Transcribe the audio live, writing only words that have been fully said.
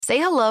Say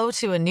hello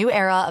to a new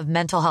era of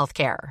mental health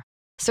care.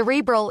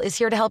 Cerebral is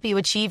here to help you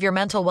achieve your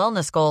mental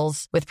wellness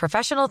goals with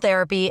professional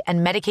therapy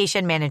and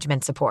medication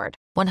management support.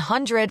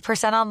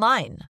 100%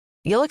 online.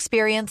 You'll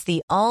experience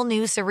the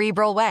all-new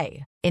Cerebral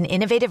Way, an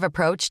innovative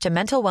approach to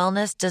mental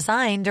wellness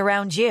designed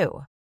around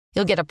you.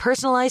 You'll get a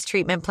personalized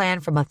treatment plan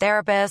from a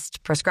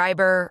therapist,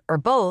 prescriber, or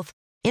both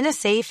in a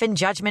safe and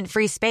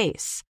judgment-free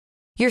space.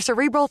 Your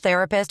Cerebral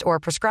therapist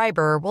or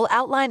prescriber will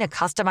outline a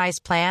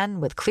customized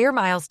plan with clear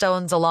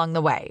milestones along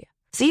the way,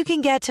 so you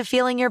can get to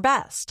feeling your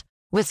best.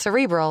 With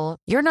Cerebral,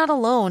 you're not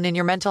alone in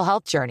your mental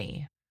health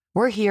journey.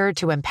 We're here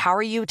to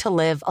empower you to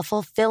live a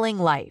fulfilling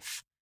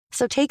life.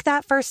 So take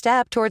that first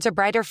step towards a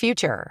brighter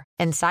future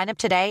and sign up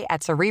today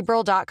at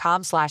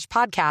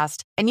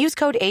Cerebral.com/podcast and use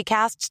code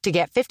ACAST to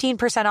get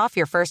 15% off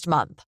your first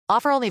month.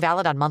 Offer only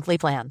valid on monthly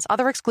plans.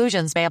 Other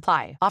exclusions may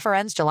apply. Offer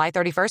ends July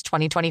 31st,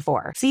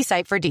 2024. See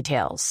site for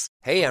details.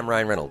 Hey, I'm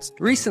Ryan Reynolds.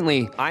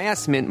 Recently, I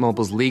asked Mint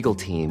Mobile's legal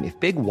team if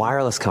big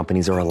wireless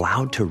companies are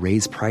allowed to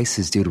raise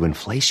prices due to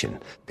inflation.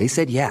 They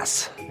said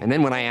yes. And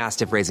then when I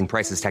asked if raising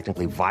prices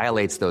technically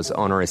violates those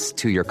onerous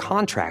two-year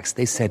contracts,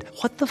 they said,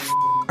 "What the f***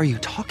 are you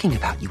talking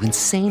about, you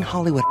insane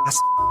Hollywood ass?"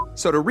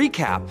 So to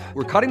recap,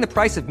 we're cutting the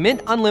price of Mint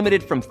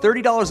Unlimited from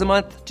 $30 a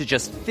month to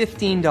just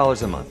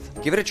 $15 a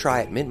month. Give it a try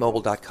at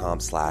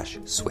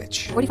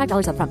mintmobile.com/switch.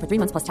 $45 up front for 3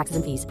 months plus taxes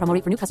and fees. Promo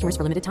rate for new customers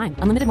for limited time.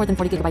 Unlimited more than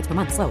 40 gigabytes per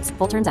month. Slows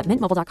full terms at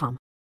mintmobile.com.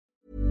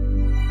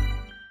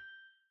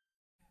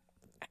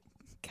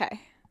 Okay.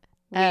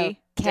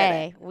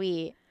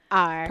 We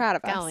are proud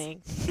of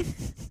going.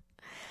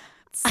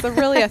 It's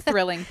really a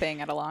thrilling thing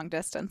at a long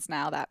distance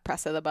now, that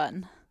press of the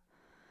button.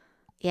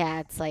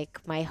 Yeah, it's like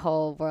my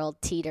whole world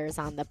teeters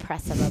on the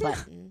press of a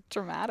button.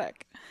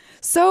 Dramatic.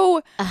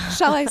 So,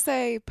 shall I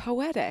say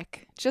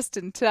poetic, just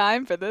in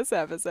time for this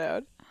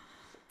episode.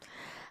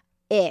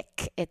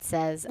 Ick, it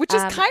says. Which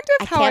is kind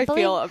of how I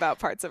feel about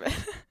parts of it.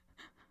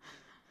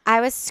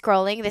 I was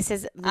scrolling. This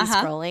is me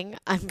scrolling.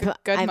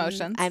 Good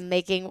motions. I'm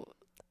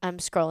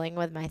scrolling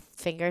with my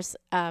fingers.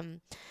 I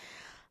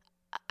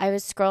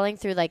was scrolling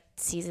through like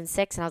season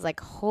 6 and I was like,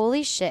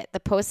 holy shit. The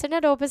Post-it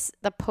note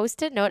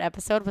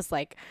episode was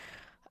like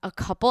a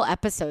couple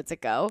episodes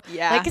ago.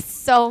 Yeah. Like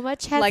so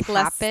much has like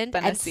happened. Less than a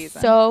and season.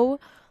 so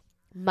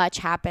much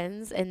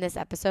happens in this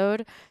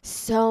episode.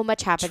 So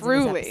much happens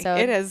in this episode.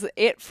 It is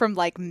from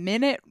like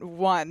minute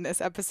 1, this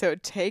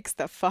episode takes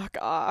the fuck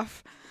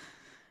off.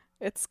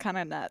 It's kind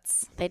of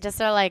nuts. They just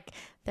are like,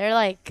 they're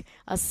like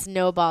a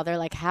snowball. They're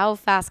like, how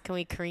fast can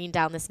we careen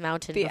down this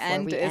mountain the before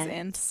end we is end?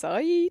 in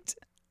sight.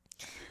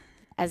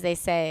 As they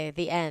say,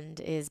 the end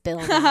is Bill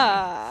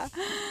Nye.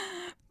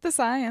 The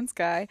science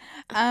guy.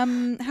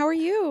 How are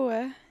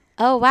you?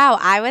 Oh, wow.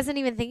 I wasn't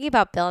even thinking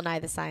about Bill Nye,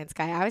 the science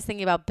guy. I was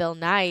thinking about Bill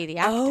Nye, the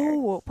actor.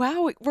 Oh,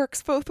 wow. It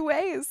works both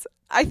ways.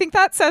 I think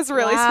that says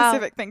really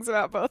specific things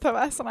about both of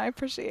us, and I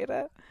appreciate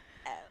it.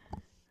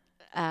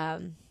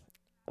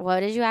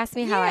 What did you ask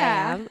me how I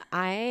am?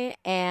 I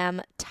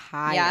am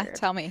tired. Yeah,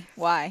 tell me.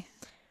 Why?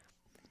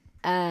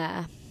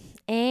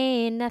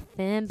 Ain't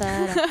nothing but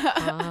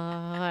a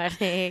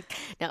heartache.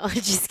 No,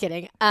 just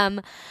kidding.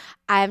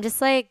 I'm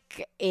just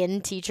like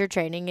in teacher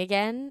training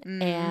again,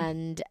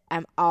 and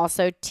I'm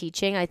also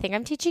teaching. I think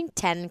I'm teaching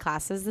 10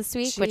 classes this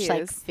week, which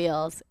like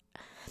feels.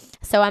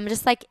 So I'm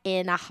just like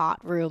in a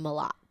hot room a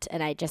lot,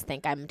 and I just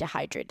think I'm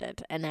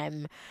dehydrated, and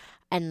I'm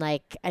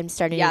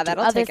starting to do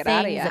other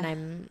things,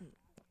 and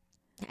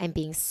I'm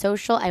being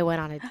social. I went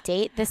on a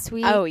date this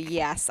week. Oh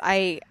yes,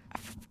 I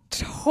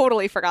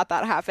totally forgot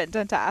that happened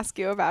and to ask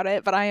you about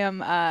it, but I am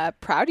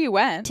proud you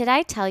went. Did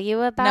I tell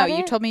you about it? No,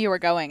 you told me you were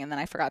going, and then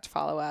I forgot to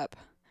follow up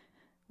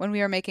when we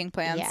were making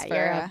plans. Yeah, for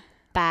you're a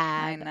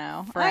bad I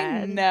know.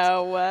 friend. I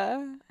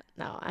know.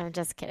 No, I'm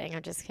just kidding.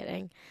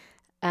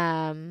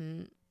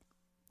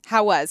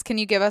 How was? Can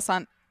you give us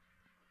on?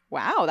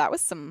 Wow, that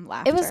was some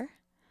laughter. It was.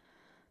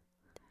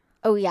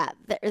 Oh yeah,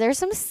 there's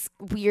some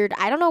weird.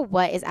 I don't know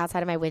what is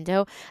outside of my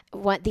window.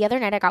 The other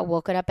night I got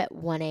woken up at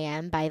 1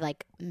 a.m. by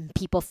like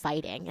people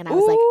fighting, and I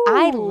was like,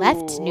 I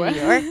left New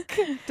York.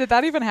 Did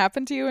that even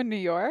happen to you in New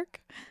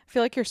York? I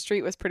feel like your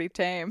street was pretty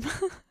tame,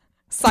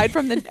 aside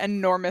from the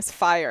enormous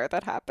fire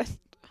that happened.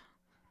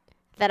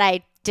 That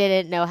I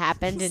didn't know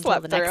happened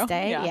until the next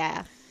day.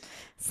 Yeah.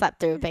 Slept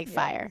through a big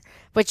fire,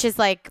 which is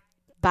like,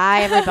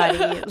 bye everybody.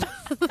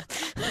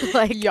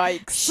 Like,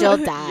 yikes! She'll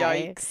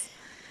die. Yikes!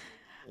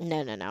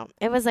 No.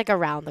 It was like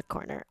around the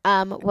corner.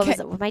 What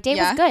was it? My day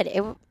was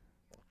good.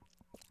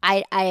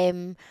 I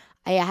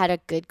had a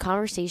good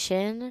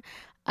conversation.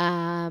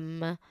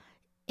 I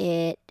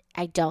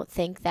don't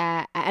think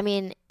that. I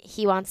mean,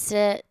 he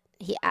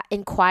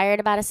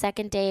inquired about a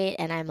second date,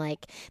 and I'm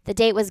like, the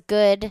date was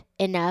good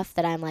enough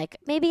that I'm like,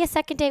 maybe a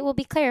second date will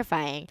be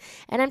clarifying.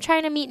 And I'm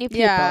trying to meet new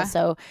people. Yeah.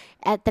 So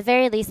at the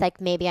very least, like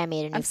maybe I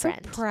made a new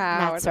friend. I'm so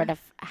proud. That's sort of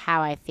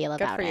how I feel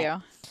about it. Good for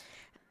you.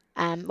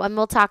 And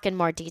we'll talk in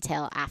more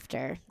detail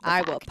after the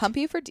fact. will pump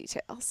you for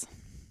details.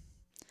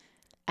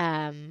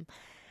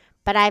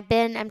 But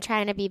I'm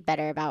trying to be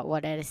better about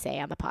what I say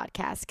on the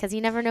podcast, because you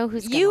never know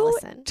who's going to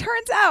listen.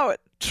 Turns out,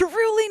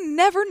 truly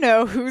never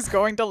know who's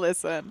going to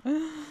listen.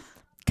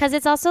 Because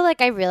it's also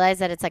like I realize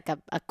that it's like a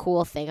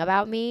cool thing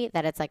about me,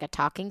 that it's like a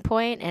talking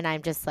point, and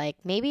I'm just like,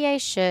 maybe I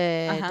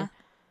should.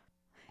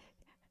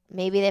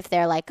 Maybe if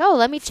they're like, oh,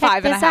 let me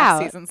check this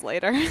out. 5.5 seasons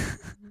later.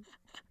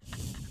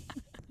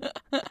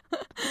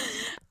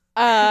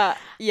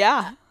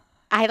 Yeah.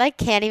 I like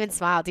can't even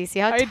smile. Do you see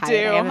how tired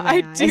I am in my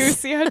eyes? I do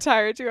see how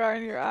tired you are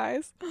in your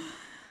eyes.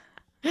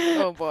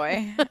 Oh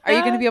boy. Are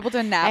you going to be able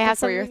to nap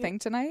before your thing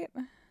tonight?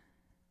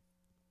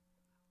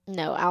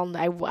 No,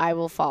 I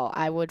will fall.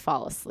 I would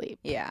fall asleep.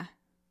 Yeah.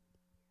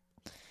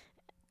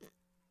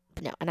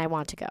 No, and I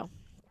want to go.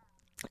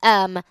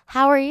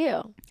 How are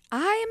you?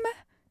 I'm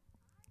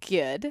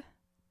good.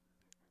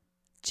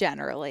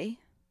 Generally.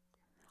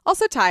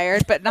 Also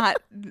tired, but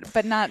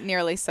not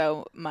nearly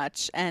so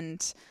much.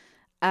 And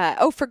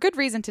for good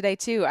reason today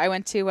too. I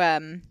went to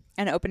an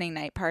opening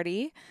night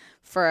party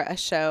for a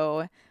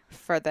show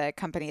for the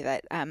company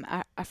that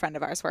a friend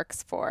of ours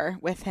works for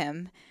with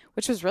him,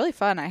 which was really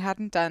fun. I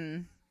hadn't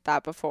done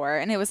that before,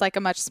 and it was like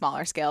a much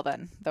smaller scale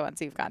than the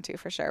ones you've gone to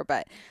for sure,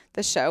 but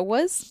the show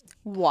was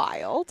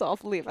wild. I'll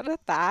leave it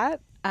at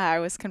that. I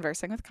was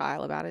conversing with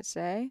Kyle about it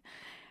today,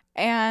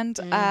 and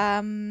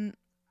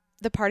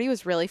the party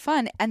was really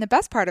fun, and the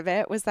best part of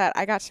it was that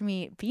I got to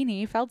meet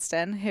Beanie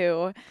Feldston,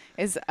 who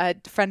is a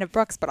friend of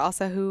Brooke's, but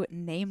also who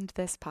named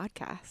this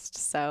podcast.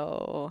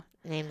 So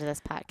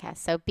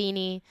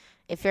Beanie,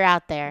 if you're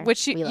out there,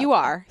 which you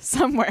are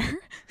somewhere.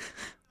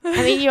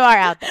 I mean, you are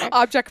out there.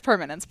 Object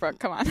permanence, Brooke.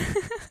 Come on.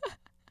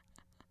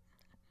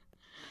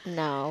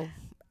 No.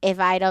 If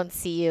I don't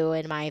see you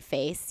in my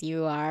face,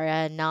 you are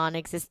a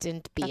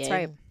non-existent being. That's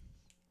right.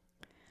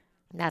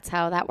 That's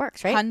how that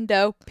works, right?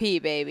 Hundo P,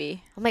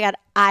 baby. Oh my God.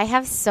 I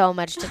have so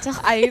much to tell.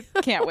 I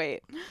can't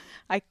wait.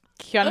 I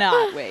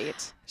cannot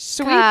wait.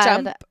 Should we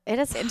jump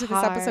into this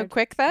episode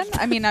quick then?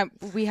 I mean,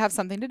 we have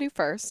something to do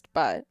first,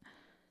 but.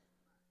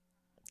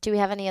 Do we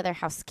have any other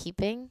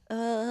housekeeping?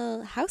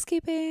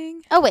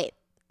 Housekeeping. Oh, wait.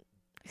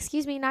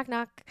 Excuse me, knock,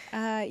 knock.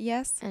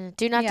 Yes.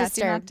 Do not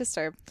disturb. Do not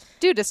disturb.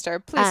 Do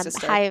disturb. Please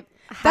disturb. Hi,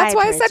 That's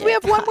why Bridget. I said we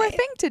have one more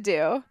thing to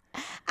do.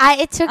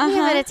 It took me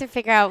a minute to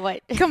figure out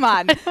what. Come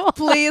on.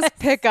 Please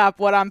pick up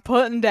what I'm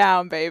putting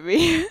down,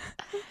 baby.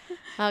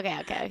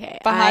 Okay.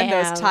 Behind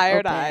those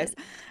tired eyes.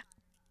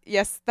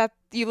 Yes, that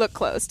you look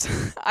closed.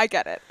 I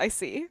get it. I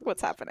see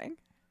what's happening.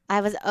 I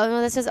was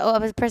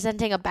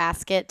presenting a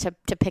basket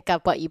to pick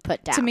up what you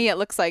put down. To me, it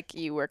looks like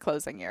you were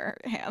closing your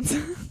hands.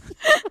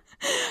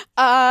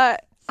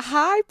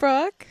 Hi,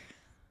 Brooke.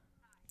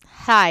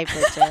 Hi,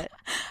 Bridget.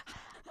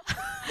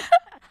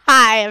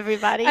 Hi,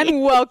 everybody.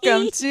 And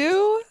welcome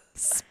to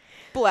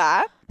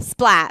Splat,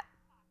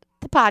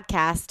 the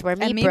podcast where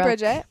me, Brooke,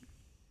 Bridget,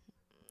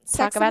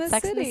 talk about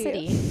Sex in the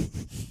City.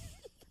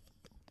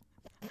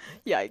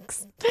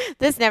 Yikes.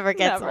 This never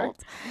gets old.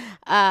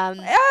 10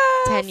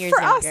 years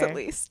for younger. us, at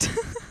least.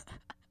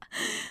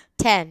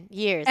 10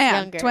 years and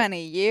younger.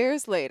 20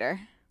 years later.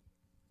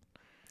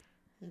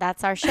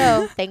 That's our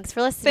show. Thanks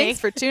for listening. Thanks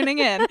for tuning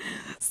in.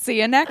 See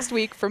you next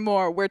week for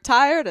more We're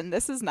Tired and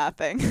This Is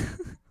Nothing.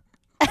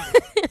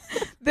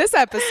 This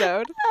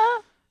episode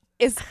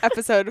is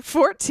episode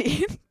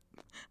 14.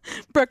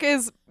 Brooke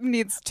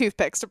needs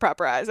toothpicks to prop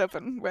her eyes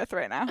open with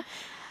right now.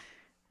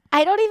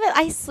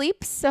 I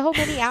sleep so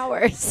many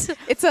hours.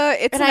 It's an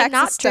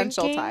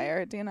existential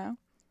tired, you know.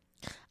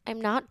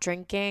 I'm not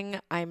drinking.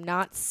 I'm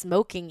not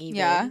smoking even.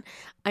 Yeah.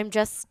 I'm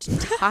just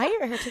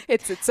tired.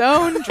 It's its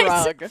own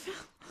drug.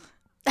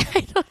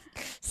 I don't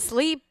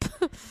sleep.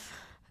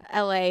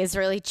 LA is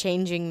really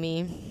changing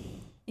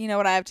me. You know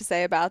what I have to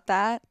say about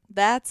that?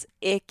 That's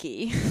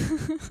icky.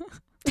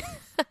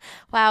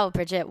 Wow,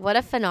 Bridget, what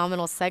a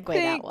phenomenal segue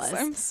that was.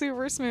 I'm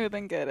super smooth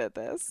and good at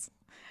this.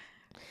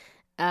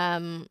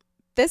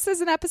 This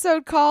is an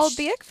episode called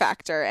The Ick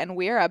Factor, and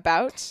we're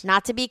about...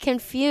 Not to be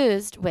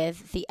confused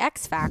with The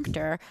X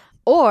Factor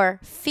or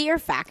Fear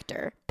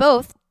Factor,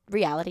 both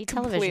reality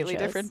television shows.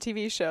 Completely different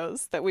TV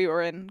shows that we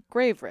were in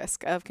grave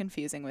risk of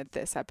confusing with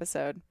this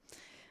episode.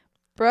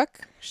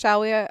 Brooke,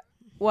 shall we?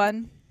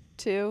 1,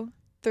 2,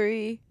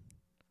 3,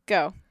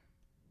 go.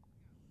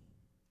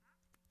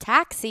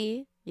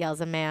 Taxi, yells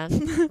a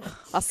man.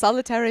 A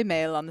solitary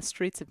male on the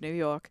streets of New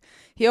York.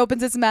 He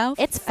opens his mouth.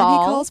 It's fall.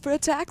 And he calls for a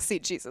taxi.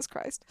 Jesus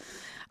Christ.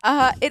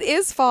 It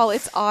is fall.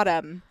 It's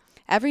autumn.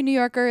 Every New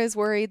Yorker is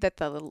worried that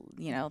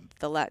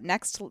the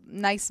next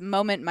nice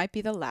moment might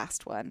be the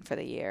last one for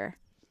the year.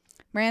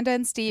 Miranda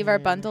and Steve are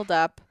bundled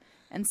up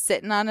and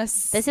sitting on a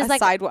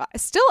sidewalk.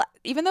 Still,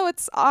 even though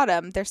it's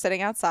autumn, they're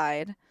sitting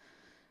outside.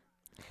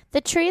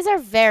 The trees are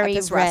very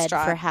red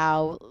restaurant. For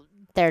how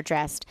they're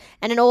dressed.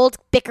 And an old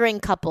bickering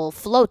couple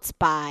floats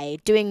by,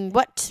 doing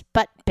what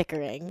but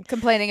bickering.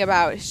 Complaining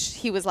about,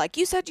 he was like,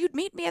 you said you'd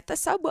meet me at the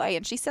subway.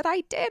 And she said,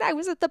 I did. I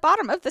was at the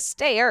bottom of the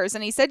stairs.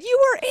 And he said, you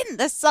were in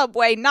the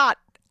subway, not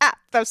at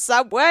the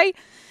subway.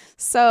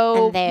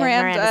 So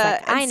Miranda's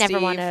like, I never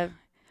want to.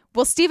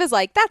 Well, Steve is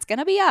like, that's going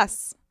to be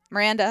us.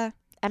 Miranda.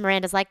 And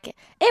Miranda's like,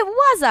 it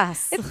was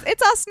us.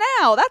 It's us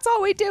now. That's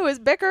all we do is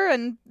bicker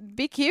and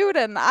be cute.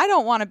 And I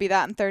don't want to be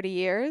that in 30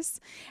 years.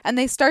 And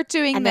they start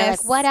doing and this. They're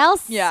like, what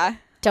else? Yeah.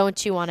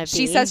 don't you want to be?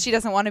 She says she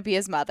doesn't want to be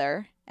his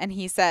mother. And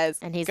he says,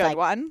 and he's good like,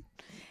 one.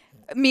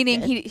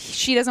 Meaning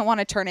she doesn't want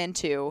to turn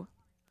into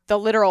the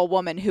literal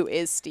woman who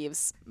is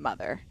Steve's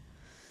mother.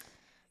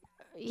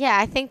 Yeah,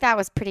 I think that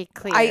was pretty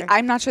clear.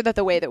 I'm not sure that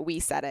the way that we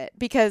said it,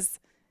 because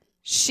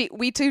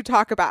we do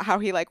talk about how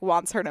he like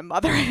wants her to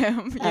mother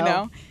him, you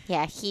know?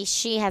 Yeah,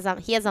 he has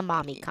a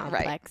mommy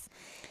complex. Right.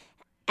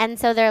 And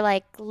so they're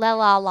like la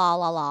la la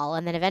la la,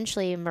 and then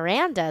eventually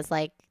Miranda's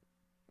like,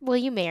 "Will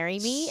you marry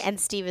me?" And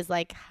Steve is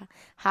like, "Ha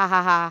ha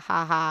ha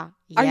ha ha."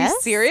 Yes? Are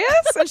you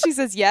serious? And she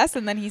says yes,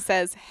 and then he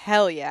says,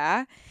 "Hell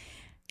yeah."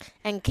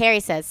 And Carrie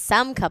says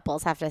some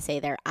couples have to say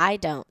their I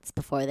don'ts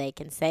before they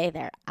can say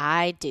their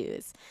I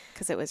do's.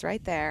 Because it was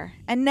right there.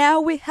 And now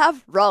we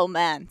have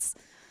romance.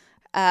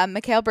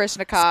 Mikhail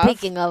Baryshnikov,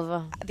 speaking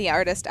of the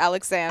artist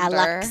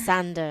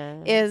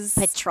Alexander is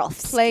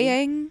Petrovsky,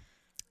 playing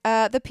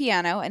the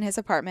piano in his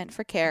apartment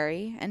for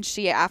Carrie. And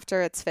she,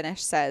 after it's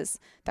finished, says,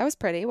 "That was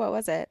pretty. What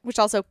was it?" Which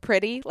also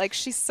pretty. Like,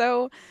 she's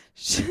so...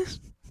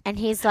 and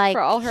he's like...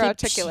 For all her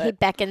articulate. He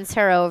beckons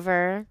her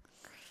over.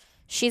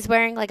 She's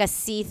wearing like a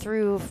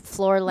see-through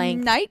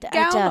floor-length...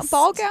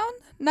 Ball gown?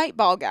 Night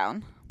ball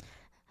gown.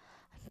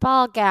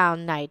 Ball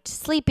gown night.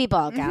 Sleepy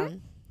ball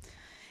gown.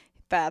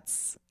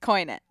 That's...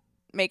 Coin it.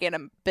 Make it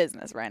a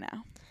business right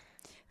now.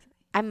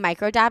 I'm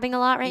micro-dabbing a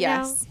lot right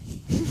now. Yes.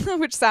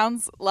 Which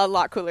sounds a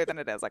lot cooler than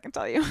it is, I can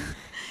tell you.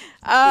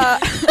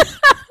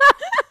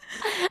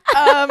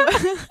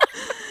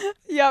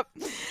 Yep.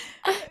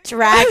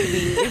 Drag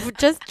me.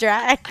 Just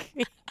drag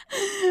me.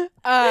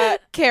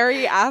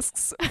 Carrie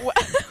asks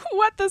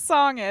what the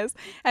song is,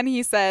 and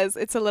he says,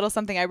 "It's a little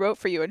something I wrote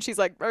for you." And she's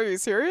like, "Are you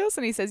serious?"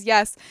 And he says,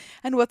 "Yes.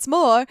 And what's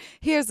more,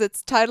 here's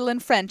its title in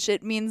French.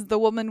 It means the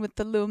woman with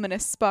the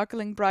luminous,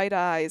 sparkling, bright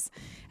eyes."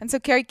 And so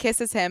Carrie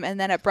kisses him, and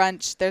then at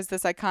brunch, there's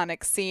this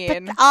iconic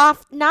scene.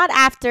 But not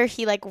after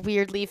he like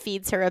weirdly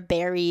feeds her a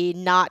berry,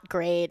 not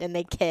great, and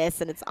they kiss,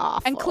 and it's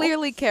awful. And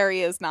clearly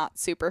Carrie is not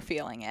super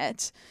feeling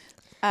it.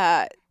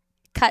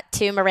 Cut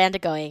to Miranda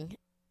going,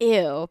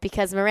 "Ew,"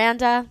 because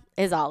Miranda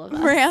is all of us.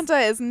 Miranda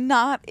is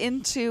not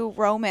into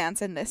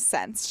romance in this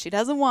sense. She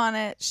doesn't want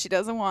it. She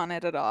doesn't want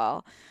it at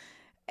all.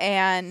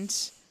 And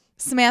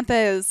Samantha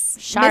is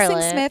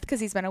missing Smith because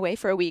he's been away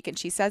for a week, and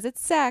she says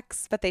it's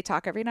sex, but they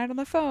talk every night on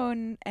the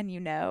phone,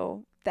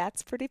 and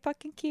that's pretty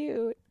fucking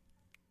cute.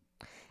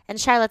 And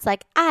Charlotte's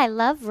like, "I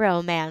love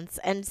romance,"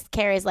 and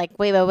Carrie's like,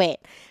 wait.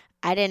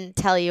 I didn't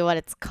tell you what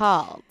it's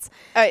called.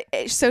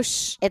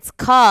 It's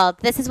called,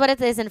 this is what it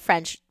is in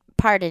French.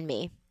 Pardon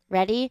me.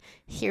 Ready?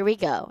 Here we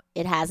go.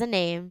 It has a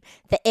name.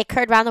 The Ick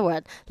heard around the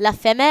world. La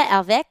femme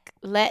avec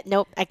le...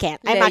 Nope, I can't.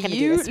 I'm not going to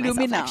do this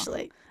myself,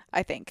 actually.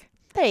 I think.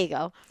 There you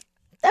go.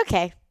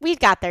 Okay, we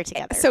got there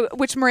together. So,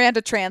 which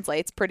Miranda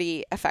translates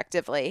pretty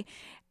effectively.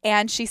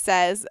 And she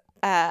says,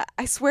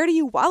 "I swear to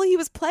you, while he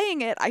was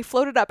playing it, I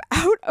floated up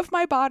out of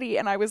my body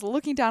and I was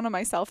looking down on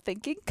myself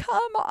thinking,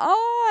 come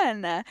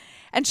on."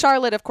 And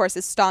Charlotte, of course,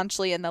 is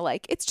staunchly in the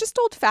like, it's just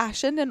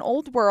old-fashioned and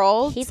old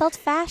world. He's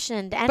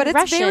old-fashioned and but it's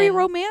Russian. Very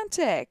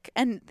romantic.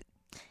 And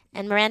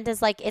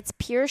Miranda's like, it's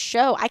pure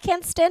show. I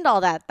can't stand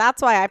all that.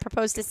 That's why I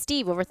proposed to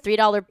Steve over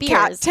 $3 beers.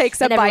 Kat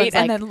takes a bite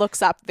and then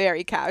looks up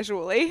very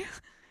casually.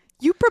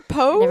 "You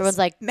propose? And everyone's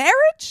like,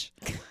 marriage?"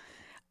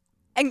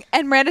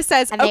 And Miranda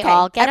says, and they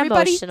all get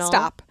everybody emotional.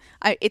 Stop.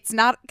 It's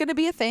not going to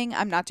be a thing.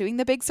 I'm not doing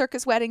the big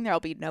circus wedding. There'll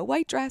be no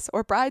white dress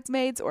or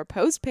bridesmaids or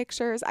posed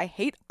pictures. I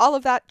hate all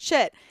of that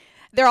shit.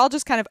 They're all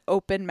just kind of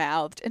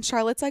open-mouthed. And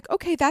Charlotte's like,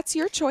 "Okay, that's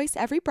your choice.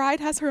 Every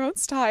bride has her own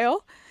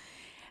style."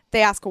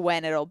 They ask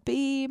when it'll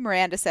be.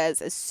 Miranda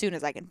says, "As soon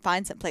as I can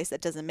find some place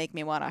that doesn't make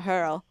me want to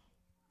hurl.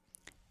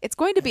 It's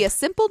going to be a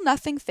simple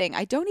nothing thing.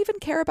 I don't even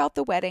care about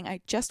the wedding. I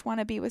just want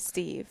to be with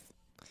Steve."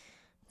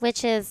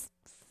 Which is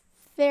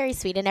very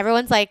sweet. And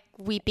everyone's like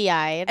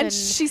weepy-eyed. And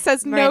she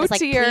says, Miranda's "No like,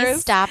 tears."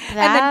 "Please stop that."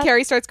 And then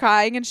Carrie starts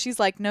crying and she's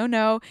like,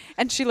 no.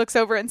 And she looks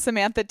over and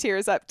Samantha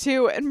tears up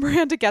too. And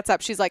Miranda gets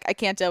up. She's like, "I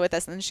can't deal with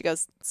this." And then she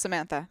goes,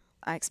 "Samantha,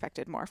 I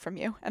expected more from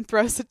you." And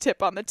throws a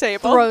tip on the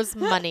table. Throws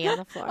money on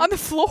the floor. On the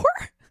floor?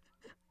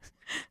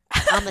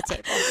 On the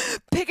table.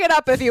 "Pick it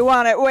up if you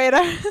want it,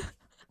 waiter."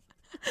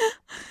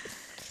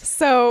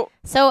 So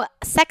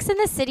Sex in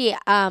the City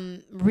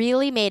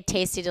really made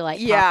Tasty Delight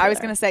popular. I was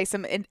going to say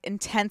some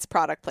intense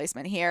product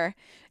placement here.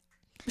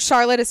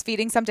 Charlotte is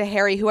feeding some to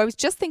Harry, who I was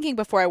just thinking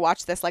before I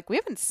watched this, like, we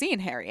haven't seen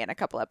Harry in a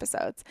couple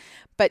episodes.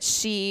 But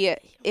she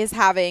is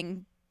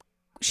having,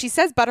 she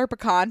says butter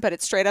pecan, but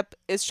it straight up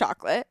is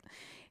chocolate.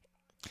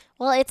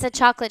 Well, it's a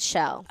chocolate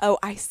shell. Oh,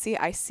 I see.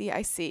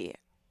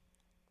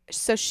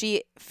 So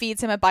she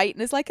feeds him a bite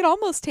and is like, "It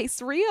almost tastes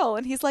real."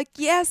 And he's like,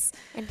 "Yes."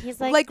 And he's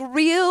like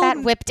real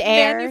that whipped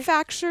air.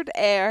 Manufactured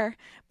air.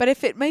 But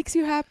if it makes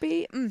you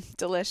happy,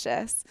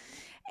 delicious.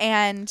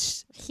 And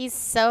he's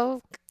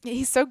so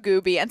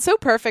gooby and so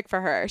perfect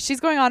for her.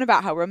 She's going on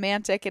about how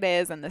romantic it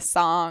is and the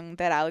song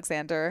that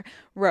Alexander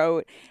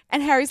wrote.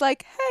 And Harry's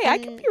like, "Hey, I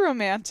can be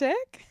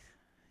romantic."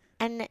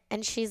 And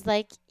she's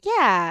like,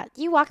 "Yeah,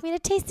 you walk me to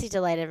Tasty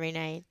Delight every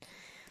night."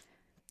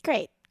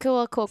 Great.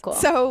 Cool.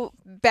 So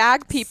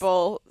bag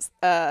people,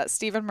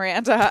 Steve and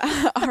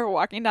Miranda are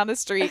walking down the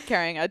street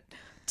carrying a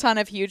ton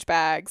of huge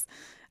bags.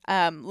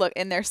 Look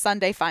in their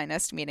Sunday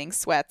finest, meaning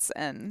sweats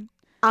and.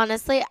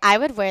 Honestly, I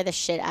would wear the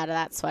shit out of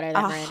that sweater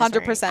that Miranda's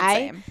 100%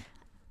 same.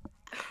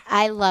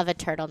 I love a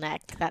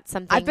turtleneck. That's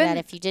something that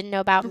if you didn't know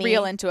about me.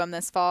 Real into them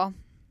this fall.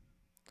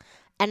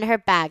 And her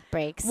bag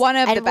breaks. One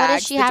of the bags, what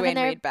does she have in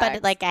there? bags.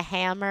 But like a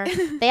hammer.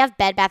 They have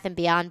Bed Bath &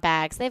 Beyond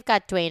bags. They've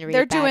got Dwayne Reed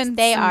They're bags. doing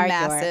they some are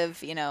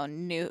massive,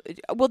 new.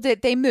 Well,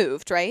 they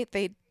moved, right?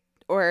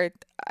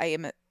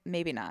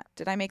 Maybe not.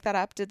 Did I make that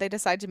up? Did they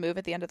decide to move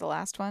at the end of the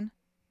last one?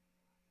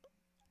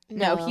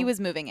 No, he was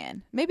moving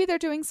in. Maybe they're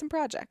doing some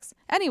projects.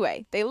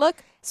 Anyway,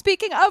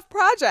 speaking of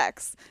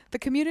projects, the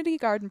community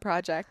garden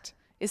project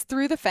is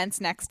through the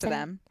fence next to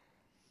them.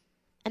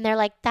 And they're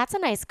like, that's a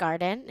nice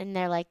garden. And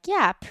they're like,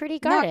 yeah, pretty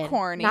garden.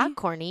 Not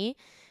corny.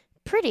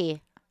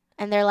 Pretty.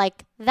 And they're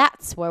like,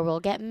 that's where we'll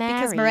get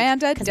married. Because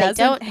Miranda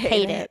doesn't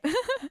hate it.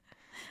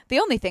 The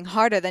only thing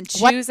harder than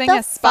choosing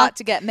a spot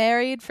to get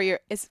married for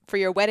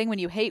your wedding when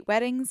you hate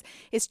weddings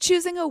is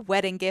choosing a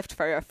wedding gift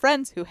for your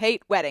friends who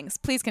hate weddings.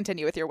 Please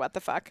continue with your what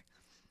the fuck.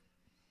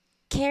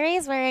 Carrie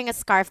is wearing a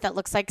scarf that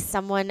looks like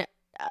someone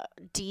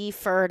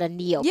de-furred a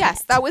Neopet.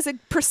 Yes, that was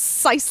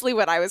precisely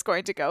what I was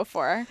going to go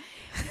for.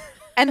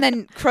 And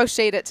then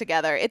crocheted it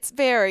together. It's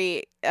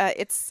very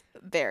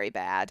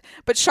bad.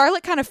 But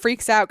Charlotte kind of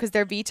freaks out because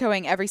they're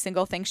vetoing every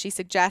single thing she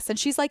suggests. And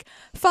she's like,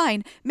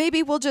 fine,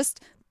 maybe we'll just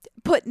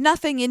put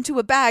nothing into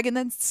a bag and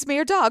then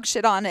smear dog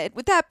shit on it.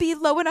 Would that be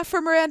low enough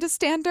for Miranda's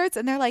standards?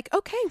 And they're like,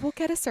 okay, we'll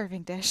get a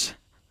serving dish.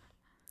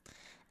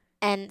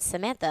 And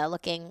Samantha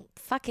looking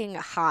fucking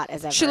hot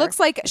as ever. She looks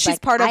like she's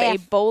part of a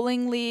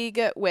bowling league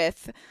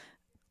with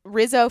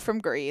Rizzo from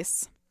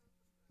Greece.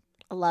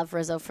 I love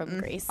Rizzo from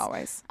Greece.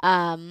 Always.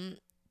 And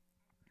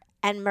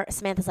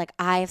Samantha's like,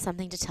 I have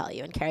something to tell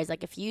you. And Carrie's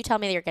like, if you tell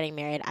me that you're getting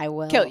married, I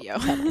will kill you.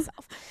 Kill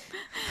myself.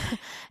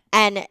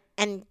 and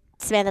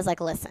Samantha's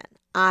like, listen,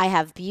 I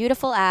have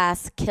beautiful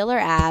ass, killer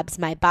abs.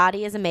 My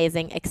body is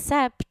amazing,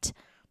 except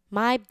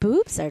my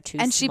boobs are too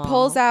small. And she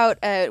pulls out,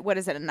 what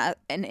is it, an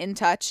In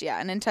Touch? Yeah,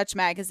 an In Touch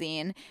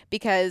magazine,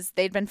 because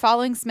they'd been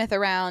following Smith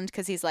around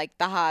because he's like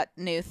the hot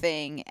new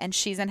thing. And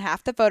she's in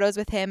half the photos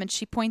with him, and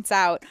she points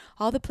out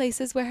all the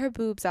places where her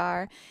boobs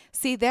are.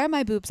 See, there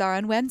my boobs are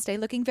on Wednesday,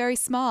 looking very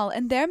small.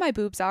 And there my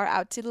boobs are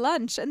out to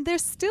lunch, and they're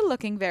still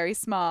looking very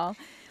small.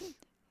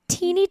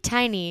 Teeny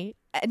tiny.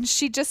 And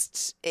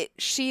it's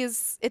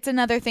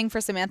another thing for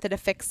Samantha to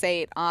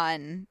fixate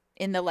on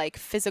in the like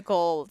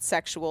physical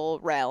sexual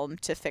realm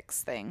to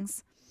fix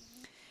things.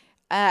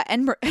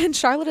 And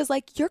Charlotte is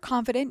like, you're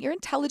confident, you're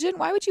intelligent.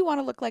 Why would you want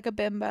to look like a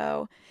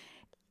bimbo?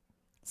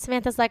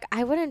 Samantha's like,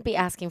 I wouldn't be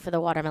asking for the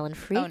watermelon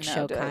freak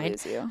show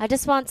kind. I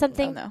just want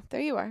something Oh no,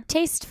 there you are.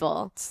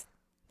 Tasteful.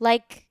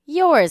 Like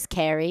yours,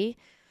 Carrie.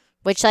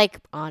 Which, like,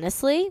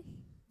 honestly,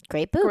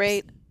 great boobs.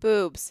 Great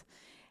boobs.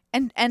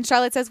 And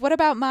Charlotte says, what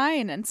about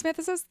mine? And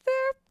Samantha says,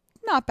 they're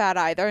not bad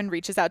either, and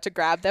reaches out to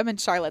grab them. And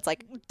Charlotte's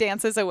like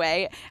dances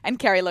away. And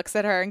Carrie looks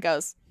at her and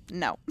goes,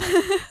 no.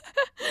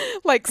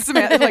 like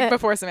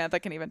before Samantha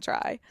can even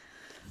try.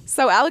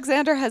 So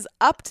Alexander has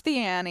upped the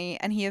ante,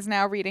 and he is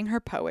now reading her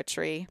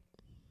poetry.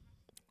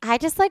 I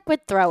just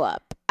would throw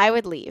up. I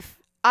would leave.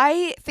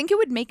 I think it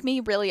would make me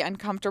really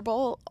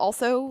uncomfortable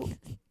also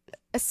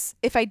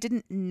if I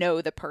didn't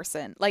know the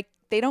person. Like,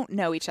 they don't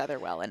know each other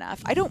well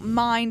enough. I don't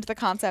mind the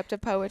concept of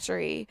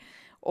poetry,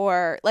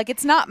 or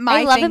it's not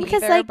my thing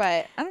either,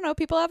 but I don't know.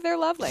 People have their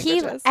love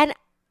languages. And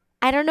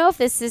I don't know if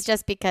this is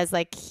just because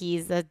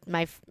he's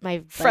my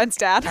friend's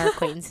dad, our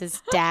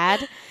acquaintance's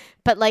dad,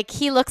 but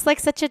he looks like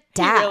such a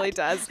dad. He really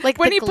does. Like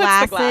when the he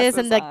glasses puts the glasses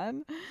and the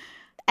on.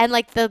 And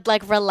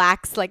the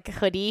relaxed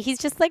hoodie. He's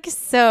just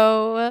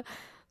so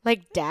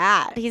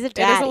dad. He's a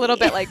daddy. It is a little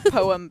bit like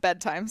poem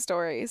bedtime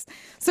stories.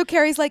 So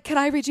Carrie's like, can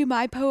I read you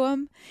my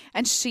poem?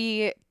 And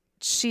she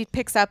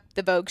picks up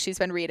the Vogue she's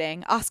been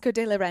reading. Oscar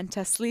de la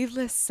Renta,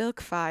 sleeveless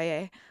silk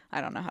faille. I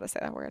don't know how to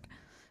say that word.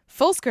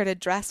 Full-skirted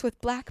dress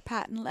with black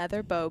patent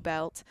leather bow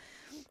belt.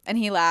 And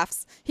he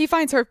laughs. He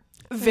finds her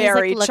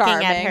very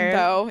charming,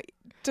 though,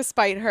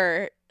 despite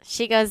her.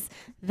 She goes,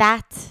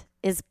 that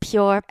is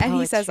pure poetry.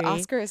 And he says,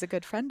 Oscar is a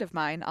good friend of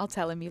mine. I'll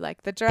tell him you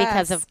like the dress.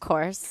 Because, of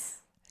course.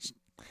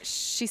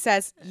 She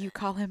says, you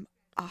call him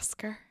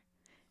Oscar?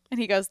 And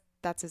he goes,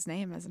 that's his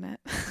name, isn't it?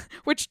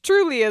 Which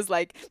truly is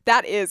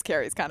that is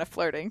Carrie's kind of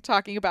flirting,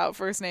 talking about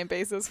first name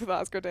basis with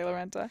Oscar de la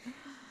Renta.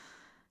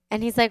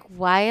 And he's like,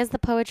 why does the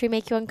poetry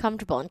make you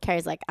uncomfortable? And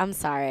Carrie's like, I'm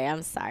sorry.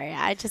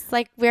 I just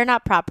we're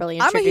not properly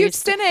introduced. I'm a huge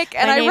cynic,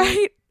 and I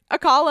write a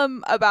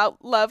column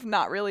about love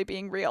not really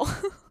being real.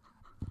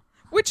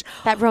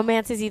 That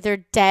romance is either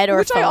dead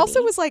or phony. I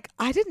also was like,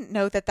 I didn't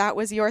know that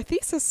was your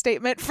thesis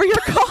statement for your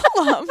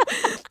column.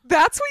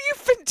 That's what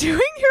you've been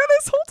doing here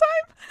this whole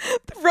time?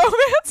 The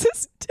romance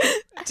is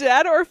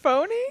dead or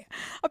phony?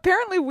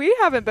 Apparently we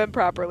haven't been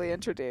properly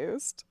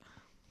introduced.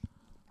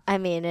 I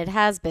mean, it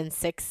has been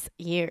 6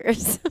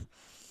 years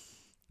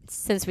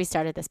since we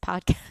started this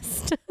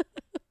podcast.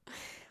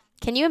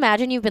 Can you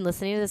imagine you've been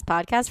listening to this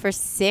podcast for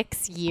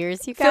 6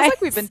 years, you guys? Feels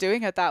like we've been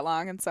doing it that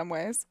long in some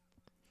ways.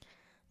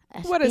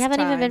 What we is haven't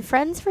time? even been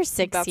friends for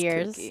 6 That's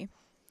years. kooky.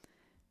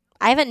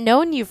 I haven't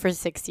known you for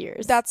 6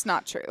 years. That's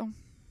not true.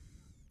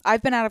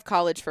 I've been out of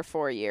college for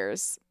 4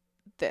 years.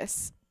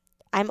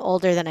 I'm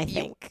older than I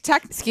think.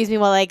 Excuse me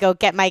while I go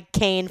get my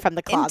cane from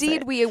the closet.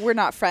 Indeed, we were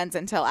not friends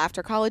until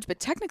after college, but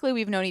technically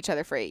we've known each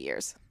other for 8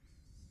 years.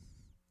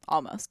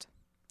 Almost.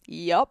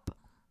 Yup.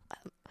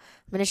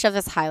 I'm going to shove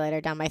this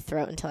highlighter down my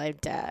throat until I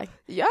die.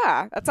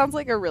 Yeah, that sounds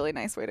like a really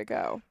nice way to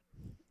go.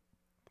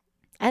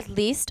 At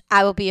least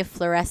I will be a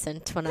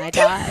fluorescent when I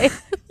die.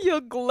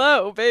 You'll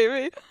glow,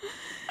 baby.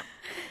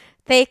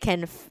 They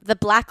can. The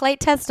blacklight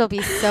test will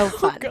be so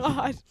fun. Oh,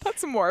 God.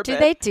 That's morbid. Do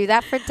they do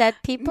that for dead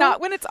people? Not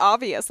when it's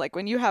obvious, like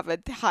when you have a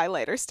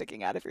highlighter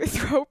sticking out of your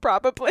throat,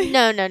 probably.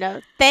 No.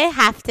 They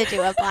have to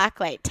do a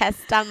blacklight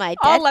test on my dead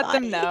I'll let body.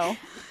 them know.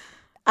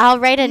 I'll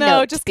write a note.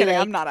 No, just kidding.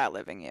 Like, I'm not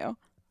outliving you.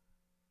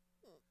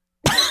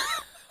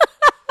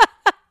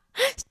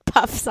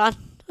 Puffs on.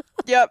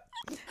 Yep.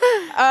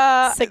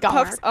 Cigar.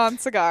 Puffs on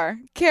cigar.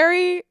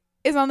 Carrie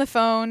is on the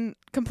phone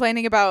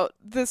complaining about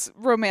this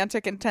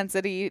romantic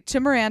intensity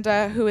to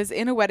Miranda, who is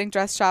in a wedding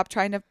dress shop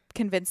trying to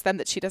convince them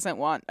that she doesn't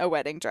want a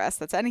wedding dress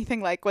that's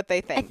anything like what they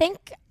think.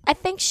 I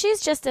think she's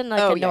just in like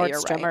a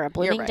Nordstrom or a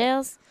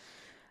Bloomingdale's.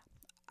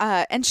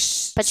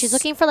 But she's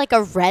looking for like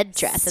a red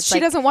dress.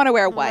 She doesn't want to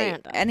wear white.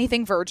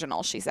 Anything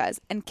virginal, she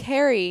says. And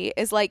Carrie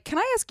is like, can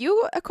I ask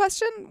you a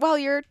question while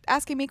you're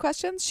asking me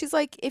questions? She's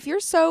like, if you're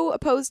so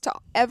opposed to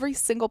every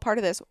single part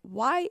of this,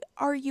 why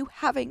are you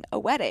having a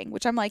wedding?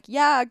 Which I'm like,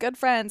 yeah, good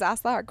friends,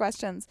 ask the hard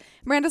questions.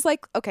 Miranda's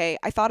like, okay,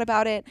 I thought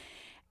about it.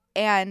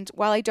 And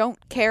while I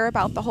don't care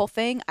about the whole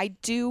thing, I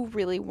do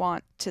really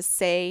want to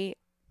say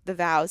the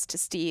vows to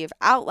Steve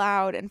out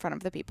loud in front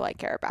of the people I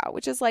care about,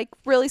 which is like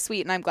really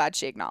sweet, and I'm glad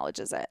she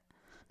acknowledges it.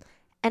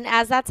 And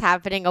as that's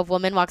happening, a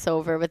woman walks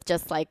over with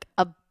just like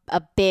a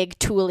big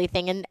tooly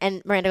thing,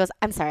 and Miranda goes,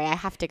 I'm sorry, I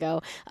have to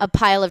go. A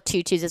pile of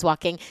tutus is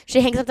walking.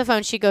 She hangs up the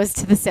phone. She goes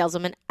to the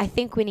saleswoman. I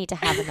think we need to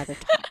have another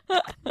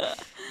talk.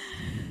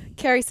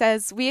 Carrie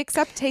says, we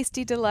accept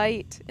tasty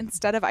delight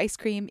instead of ice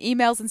cream,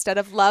 emails instead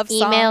of love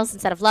songs. Emails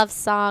instead of love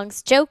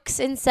songs, jokes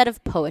instead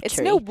of poetry.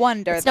 It's no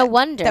wonder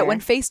that when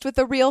faced with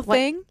the real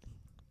thing,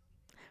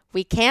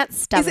 we can't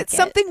stomach it. Is it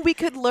something we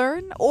could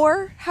learn,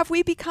 or have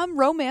we become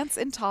romance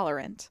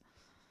intolerant?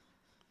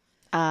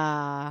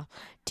 Do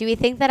we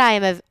think that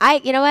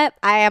you know what?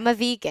 I am a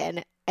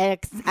vegan.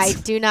 I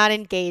do not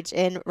engage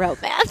in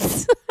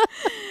romance.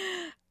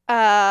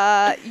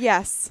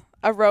 Yes.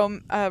 A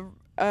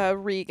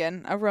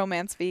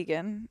romance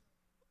vegan.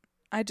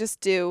 I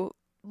just do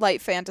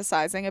light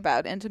fantasizing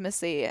about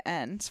intimacy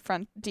and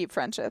deep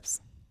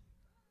friendships.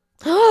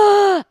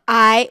 Pause.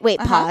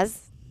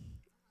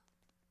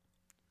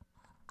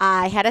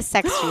 I had a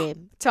sex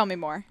dream. Tell me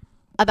more.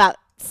 About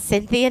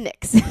Cynthia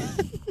Nixon.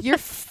 You're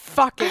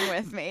fucking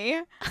with me.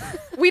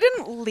 We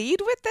didn't lead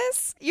with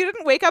this? You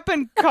didn't wake up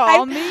and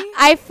call me?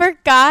 I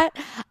forgot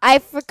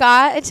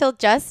until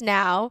just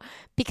now,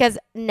 because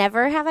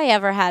never have I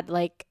ever had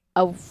like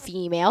a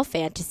female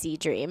fantasy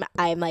dream.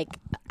 I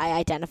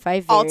identify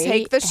very I'll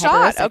take the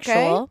shot, okay?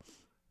 heterosexual.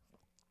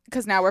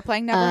 Because now we're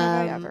playing Never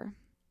Have I Ever.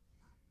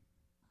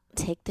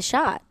 Take the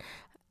shot.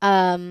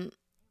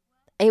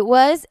 It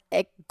was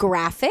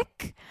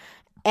graphic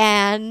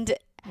and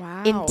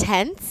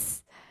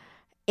intense,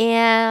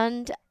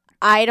 and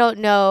I don't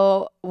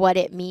know what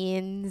it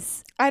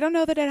means. I don't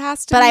know that it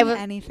has to mean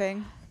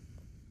anything.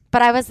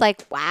 But I was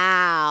like,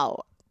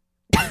 wow.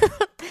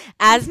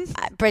 As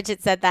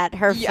Bridget said that,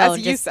 her phone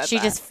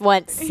just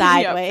went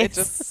sideways. Yep, it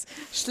just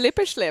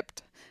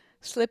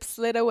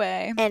slid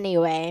away.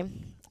 Anyway,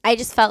 I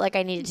just felt like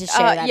I needed to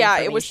share that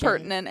information. It was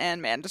pertinent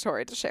and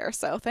mandatory to share,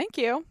 so thank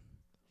you.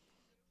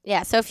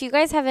 Yeah, so if you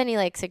guys have any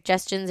like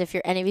suggestions, if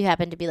any of you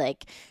happen to be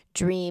like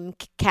dream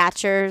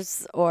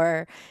catchers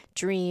or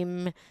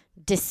dream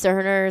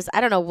discerners, I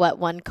don't know what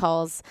one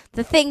calls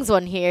the things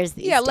one hears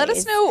these days. Let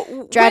us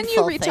know when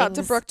you reach out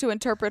to Brooke to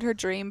interpret her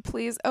dream,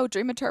 please. Oh,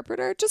 dream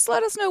interpreter. Just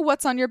let us know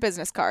what's on your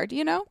business card,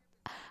 you know?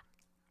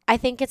 I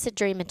think it's a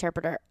dream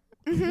interpreter.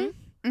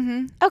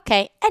 Mm-hmm.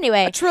 Okay,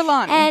 anyway. A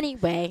Trelawney.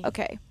 Anyway.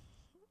 Okay.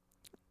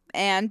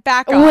 And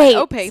back on. Wait.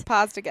 Okay,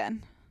 paused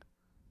again.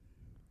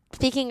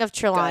 Speaking of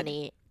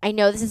Trelawney, I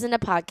know this isn't a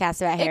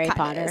podcast about Harry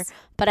Potter,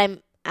 but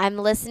I'm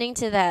listening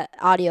to the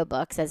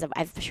audiobooks, as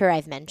I'm sure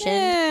I've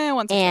mentioned.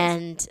 Once or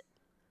twice.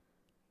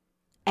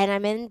 And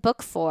I'm in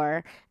book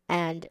 4,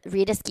 and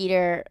Rita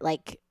Skeeter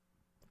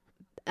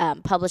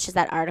publishes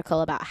that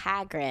article about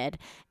Hagrid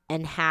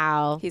and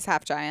how he's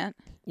half giant.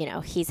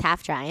 He's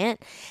half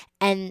giant.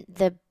 And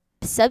the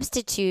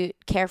substitute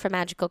Care for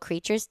Magical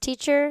Creatures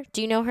teacher,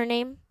 do you know her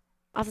name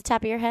off the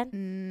top of your head?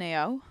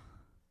 No.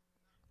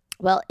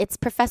 Well, it's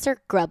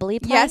Professor Grubbly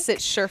Plank. Yes,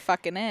 it sure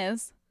fucking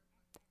is.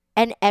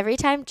 And every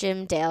time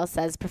Jim Dale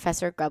says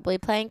Professor Grubbly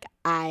Plank,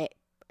 I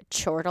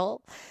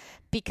chortle,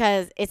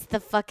 because it's the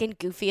fucking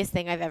goofiest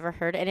thing I've ever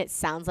heard, and it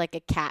sounds like a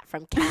cat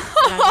from Cats.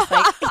 And I'm just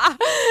like,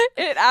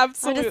 it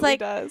absolutely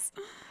does.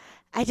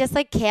 I just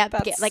like can't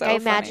That's get like so I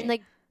imagine funny.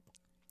 like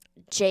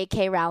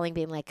J.K. Rowling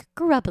being like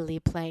grubbly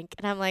plank,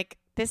 and I'm like,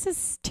 this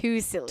is too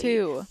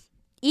silly.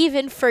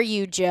 Even for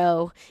you,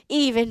 Joe.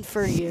 Even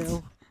for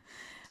you.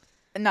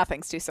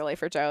 Nothing's too silly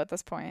for Joe at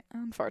this point,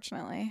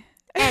 unfortunately.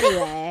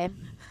 Anyway.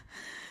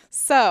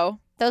 So.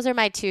 Those are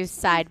my 2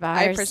 sidebars.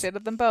 I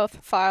appreciated them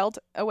both. Filed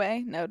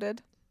away.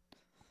 Noted.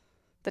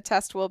 The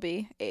test will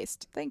be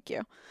aced. Thank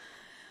you.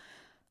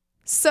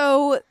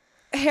 So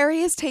Harry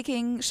is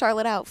taking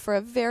Charlotte out for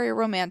a very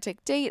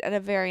romantic date at a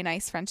very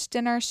nice French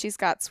dinner. She's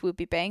got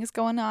swoopy bangs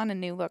going on, a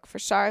new look for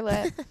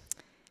Charlotte.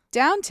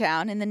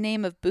 Downtown, in the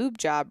name of boob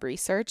job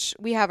research,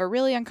 we have a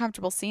really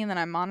uncomfortable scene that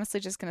I'm honestly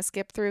just going to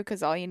skip through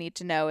because all you need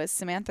to know is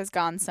Samantha's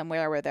gone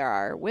somewhere where there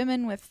are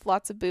women with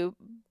lots of boob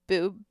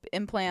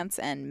implants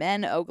and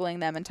men ogling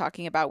them and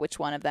talking about which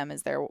one of them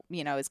is their,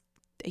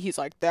 he's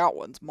like, that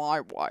one's my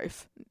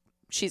wife.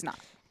 She's not.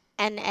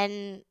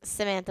 And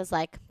Samantha's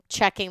like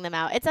checking them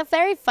out. It's a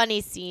very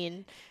funny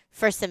scene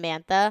for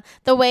Samantha.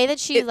 The way that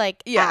she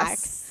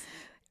acts.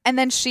 And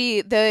then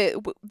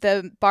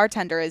the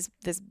bartender is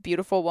this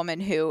beautiful woman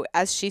who,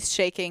 as she's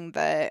shaking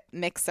the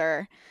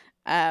mixer,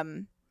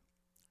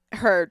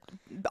 her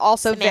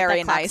also Samantha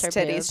very nice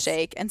titties boobs.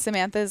 Shake. And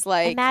Samantha's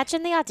like...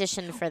 Imagine the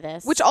audition for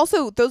this. Which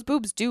also, those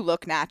boobs do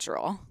look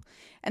natural.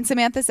 And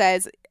Samantha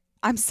says,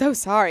 I'm so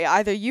sorry.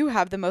 Either you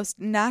have the most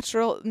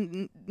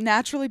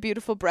naturally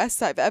beautiful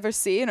breasts I've ever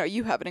seen, or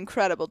you have an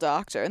incredible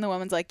doctor. And the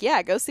woman's like,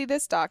 yeah, go see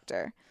this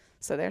doctor.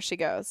 So there she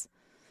goes.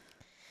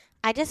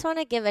 I just want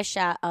to give a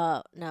shout.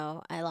 Oh,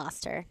 no, I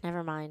lost her.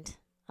 Never mind.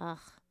 Ugh.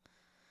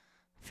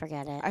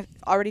 Forget it. I've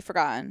already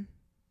forgotten.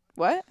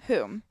 What?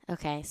 Whom?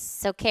 Okay,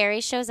 so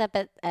Carrie shows up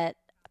at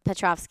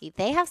Petrovsky.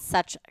 They have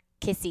such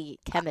kissy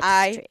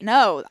chemistry.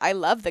 I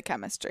love the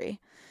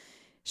chemistry.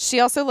 She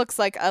also looks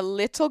like a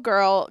little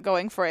girl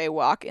going for a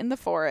walk in the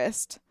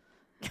forest.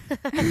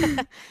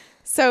 And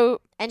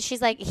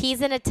she's like,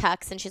 he's in a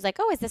tux, and she's like,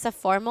 oh, is this a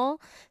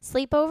formal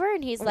sleepover?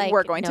 And he's like,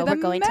 we're going to La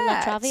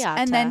Traviata.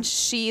 And then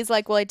she's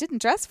like, well, I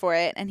didn't dress for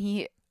it. And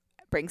he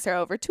brings her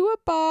over to a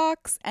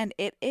box, and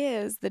it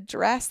is the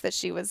dress that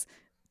she was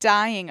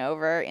dying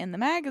over in the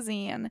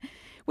magazine,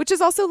 which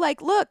is also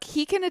like, look,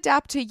 he can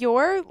adapt to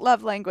your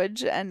love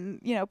language and,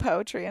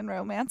 poetry and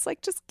romance.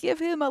 Like, just give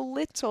him a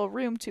little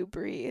room to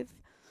breathe.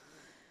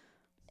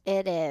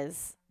 It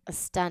is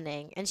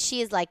stunning. And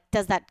she is like,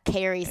 does that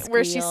Carrie squeal?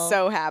 Where she's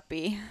so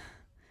happy.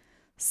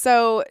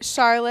 So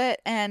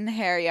Charlotte and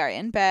Harry are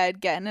in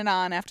bed getting it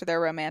on after their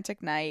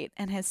romantic night,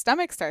 and his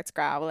stomach starts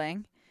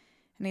growling.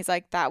 And he's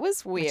like, that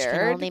was weird. Which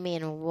can only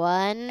mean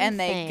one and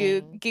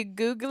thing. They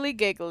googly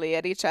giggly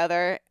at each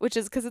other, which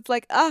is because it's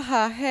like,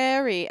 aha,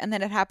 Harry. And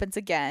then it happens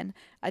again.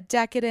 A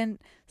decadent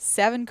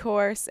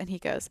 7-course. And he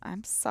goes,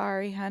 I'm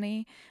sorry,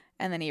 honey.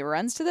 And then he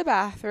runs to the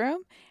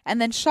bathroom. And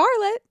then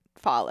Charlotte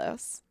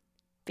follows.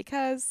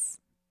 Because,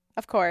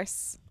 of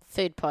course,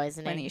 food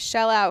poisoning. When you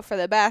shell out for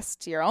the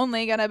best, you're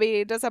only going to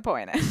be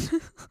disappointed.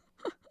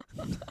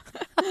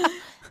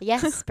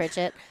 Yes,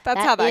 Bridget. That's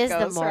how that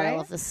goes, is the moral right?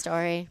 of the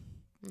story.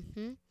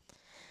 Mm-hmm.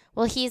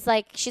 Well, she's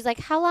like,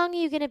 how long are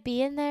you going to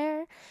be in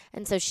there?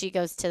 And so she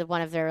goes to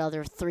one of their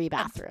other 3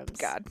 bathrooms.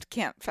 God,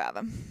 can't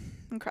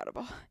fathom.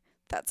 Incredible.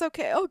 That's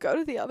okay. I'll go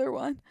to the other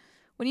one.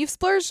 When you've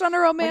splurged on a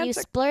romantic... When you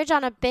splurge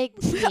on a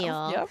big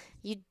meal, yep.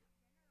 You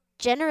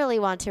generally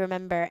want to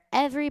remember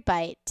every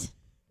bite.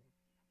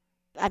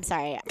 I'm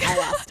sorry, I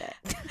lost it.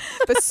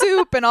 The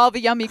soup and all the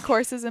yummy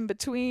courses in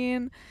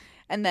between.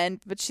 And then,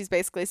 but she's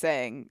basically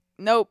saying,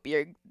 nope,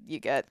 you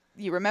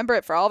remember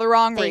it for all the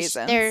wrong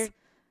reasons.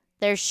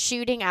 They're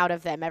shooting out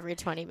of them every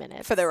 20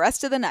 minutes. For the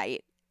rest of the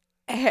night.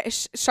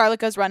 Charlotte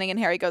goes running and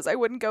Harry goes, I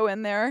wouldn't go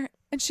in there.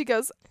 And she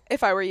goes,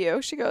 if I were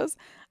you, she goes,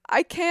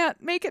 I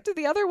can't make it to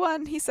the other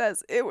one. He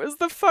says, it was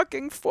the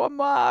fucking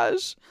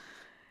fromage.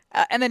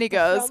 And then he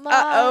goes,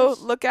 uh-oh,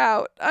 look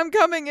out. I'm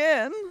coming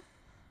in.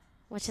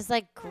 Which is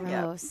like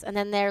gross. Yep. And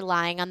then they're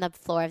lying on the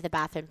floor of the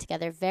bathroom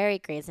together. Very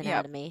Grey's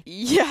Anatomy.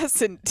 Yep.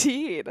 Yes,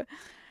 indeed.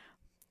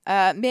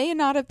 May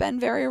not have been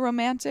very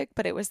romantic,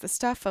 but it was the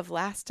stuff of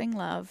lasting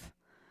love.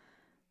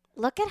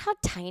 Look at how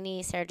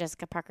tiny Sarah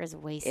Jessica Parker's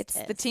waist is.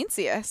 It's the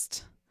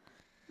teensiest.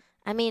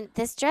 I mean,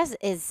 this dress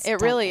is stunning.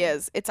 It really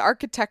is. It's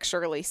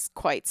architecturally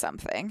quite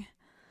something.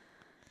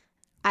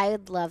 I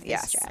would love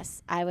this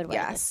dress. I would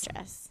wear this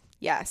dress.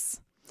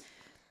 Yes.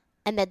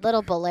 And that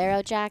little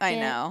bolero jacket. I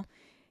know.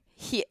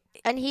 He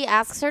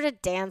asks her to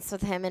dance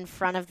with him in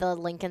front of the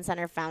Lincoln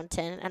Center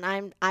fountain,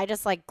 and I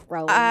just like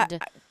groaned. I don't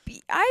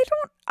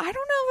know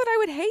that I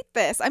would hate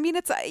this. I mean,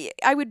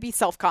 I would be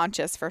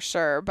self-conscious for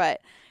sure,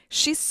 but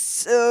she's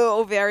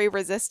so very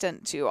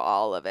resistant to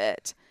all of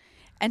it.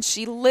 And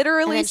she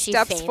literally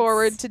steps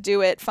forward to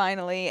do it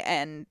finally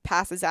and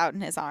passes out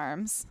in his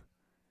arms.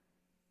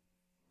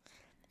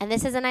 And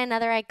this is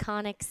another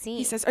iconic scene.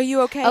 He says, are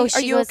you okay? Oh,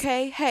 are you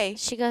okay? Hey.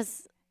 She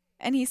goes.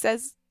 And he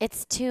says.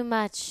 It's too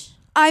much.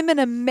 I'm an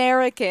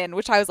American.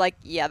 Which I was like,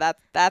 yeah,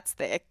 that's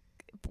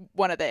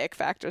one of the ick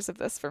factors of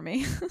this for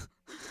me.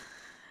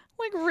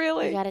 Like,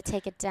 really? You got to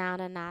take it down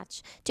a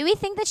notch. Do we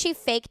think that she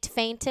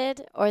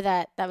fainted, or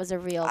that was a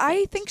real faint?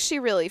 I think she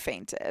really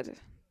fainted.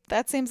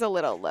 That seems a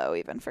little low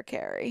even for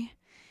Carrie.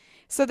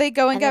 So they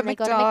go and get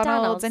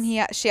McDonald's, and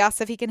she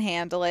asks if he can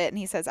handle it, and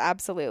he says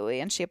absolutely.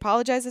 And she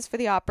apologizes for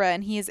the opera,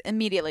 and he is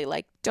immediately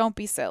like, don't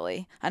be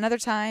silly. Another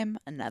time,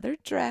 another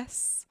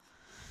dress.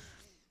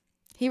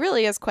 He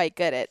really is quite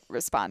good at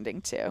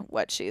responding to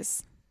what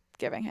she's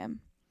giving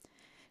him.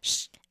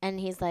 And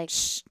he's like,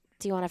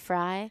 do you want a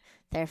fry?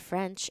 They're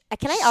French.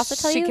 Can I also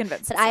tell you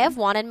that I have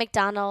wanted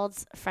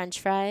McDonald's French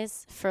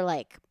fries for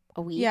like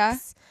a week. Yeah.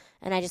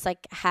 And I just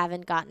like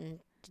haven't gotten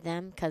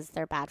them because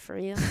they're bad for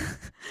you.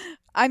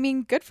 I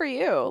mean, good for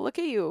you. Look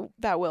at you,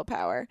 that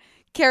willpower.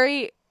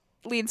 Carrie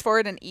leans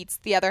forward and eats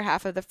the other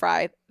half of the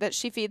fry that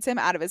she feeds him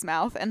out of his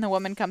mouth, and the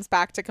woman comes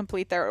back to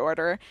complete their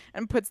order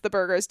and puts the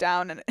burgers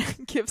down and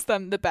gives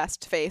them the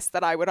best face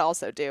that I would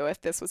also do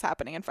if this was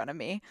happening in front of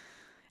me.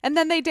 And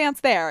then they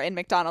dance there in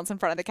McDonald's in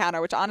front of the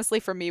counter, which honestly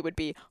for me would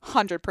be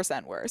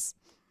 100% worse.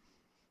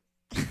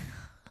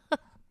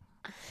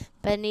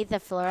 Beneath the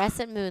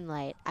fluorescent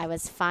moonlight, I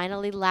was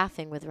finally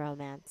laughing with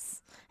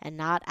romance and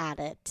not at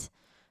it.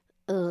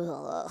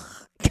 Ugh.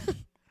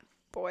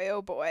 Boy,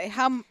 oh boy.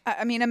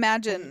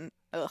 Imagine.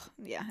 Ugh.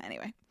 Yeah,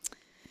 anyway.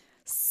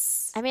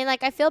 I mean,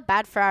 like, I feel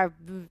bad for our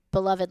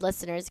beloved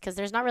listeners because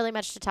there's not really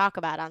much to talk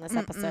about on this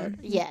episode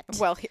yet.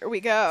 Well, here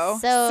we go.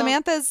 So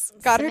Samantha's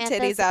got her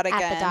titties out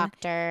again. At the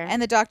doctor.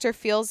 And the doctor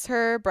feels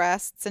her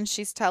breasts, and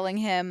she's telling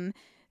him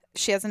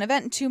she has an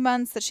event in 2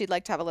 months that she'd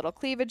like to have a little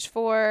cleavage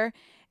for.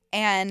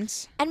 And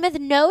with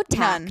no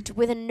tact,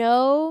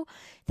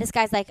 this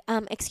guy's like,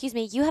 excuse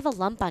me, you have a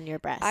lump on your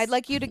breast. I'd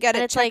like you to get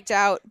it checked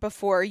out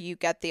before you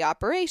get the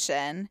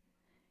operation.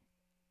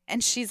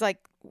 And she's like,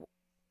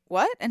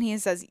 what? And he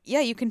says,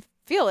 yeah, you can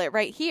feel it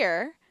right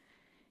here.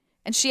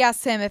 And she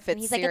asks him if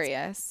it's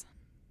serious.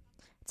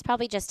 It's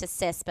probably just a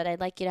cyst, but I'd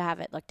like you to have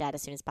it looked at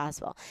as soon as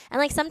possible. And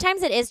like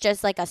sometimes it is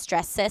just like a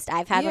stress cyst.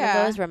 I've had one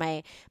of those where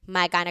my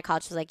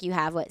gynecologist was like, you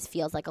have what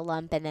feels like a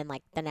lump. And then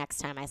like the next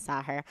time I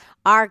saw her,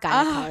 our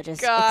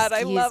gynecologist, oh God,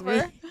 I love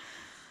her.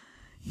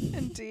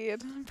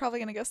 Indeed. I'm probably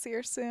going to go see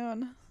her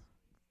soon.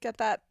 Get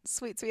that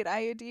sweet, sweet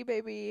IUD,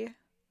 baby.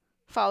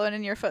 Following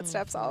in your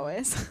footsteps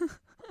always.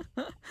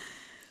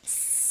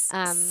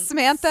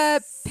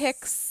 Samantha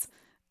picks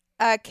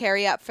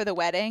Carrie up for the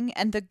wedding,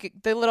 and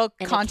the little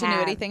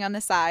continuity thing on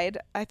the side.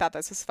 I thought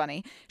this was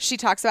funny. She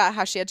talks about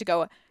how she had to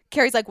go.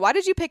 Carrie's like, why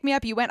did you pick me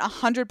up? You went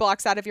 100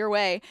 blocks out of your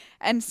way.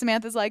 And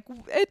Samantha's like,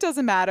 it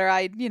doesn't matter.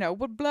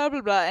 Blah,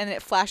 blah, blah. And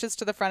it flashes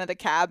to the front of the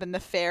cab, and the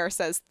fare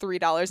says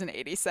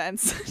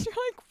 $3.80. You're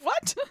like,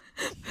 what?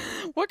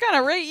 What kind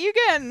of rate you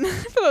getting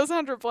for those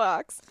 100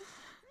 blocks?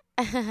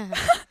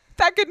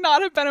 That could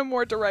not have been a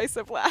more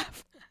derisive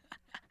laugh.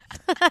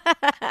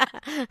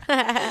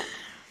 Oh,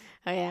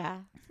 yeah.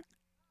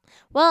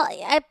 Well,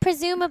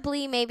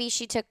 presumably maybe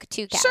she took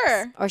 2 cabs.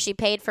 Sure. Or she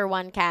paid for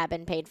 1 cab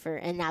and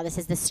now this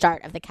is the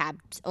start of the cab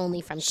only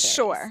from Carrie's.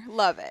 Sure.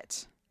 Love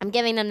it. I'm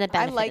giving them the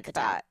benefit of the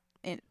doubt.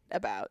 I like that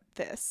about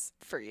this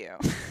for you.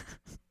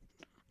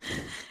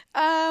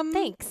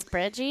 Thanks,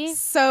 Bridgie.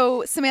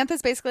 So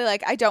Samantha's basically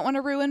like, I don't want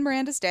to ruin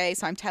Miranda's day,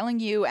 so I'm telling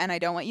you, and I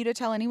don't want you to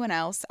tell anyone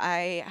else.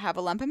 I have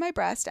a lump in my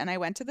breast, and I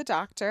went to the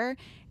doctor,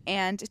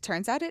 and it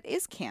turns out it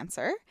is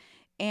cancer.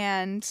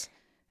 And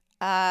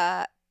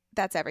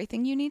that's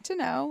everything you need to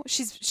know.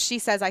 She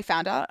says, I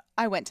found out.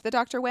 I went to the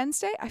doctor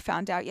Wednesday. I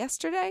found out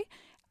yesterday.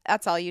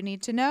 That's all you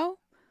need to know.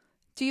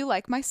 Do you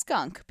like my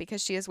skunk?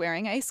 Because she is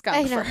wearing a skunk.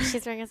 I know.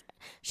 She's wearing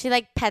she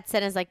like pets it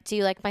and is like, do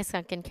you like my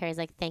skunk? And Carrie's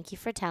like, thank you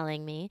for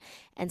telling me.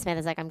 And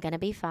Samantha's like, I'm going to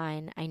be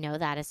fine. I know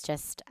that. It's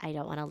just, I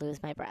don't want to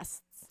lose my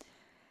breasts.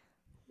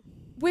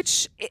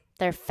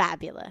 They're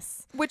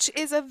fabulous. Which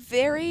is a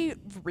very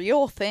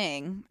real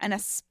thing, and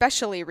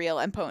especially real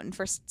and potent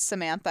for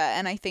Samantha.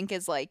 And I think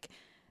is like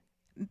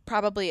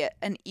probably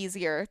an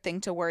easier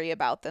thing to worry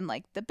about than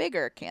like the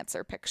bigger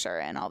cancer picture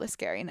and all the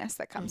scariness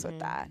that comes with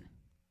that.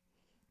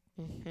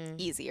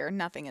 Easier.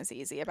 Nothing is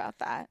easy about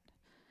that.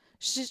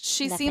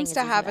 She seems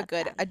to have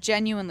a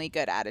genuinely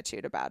good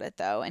attitude about it,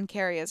 though, and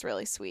Carrie is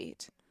really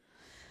sweet.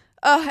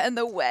 Oh, and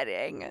the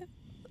wedding.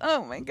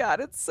 Oh my God,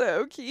 it's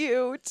so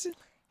cute.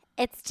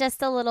 It's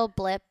just a little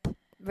blip,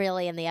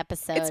 really, in the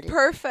episode. It's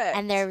perfect.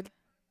 And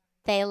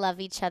they love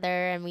each other,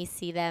 and we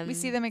see them. We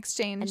see them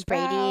exchange And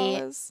Brady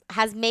vows.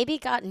 has maybe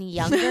gotten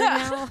younger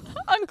now.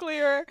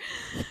 Unclear.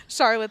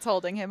 Charlotte's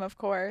holding him, of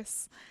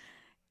course.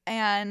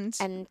 And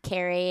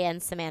Carrie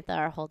and Samantha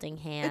are holding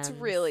hands. It's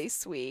really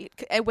sweet.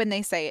 When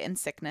they say in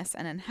sickness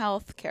and in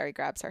health, Carrie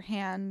grabs her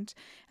hand,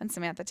 and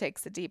Samantha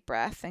takes a deep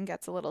breath and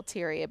gets a little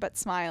teary, but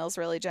smiles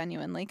really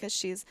genuinely because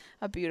she's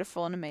a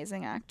beautiful and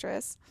amazing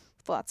actress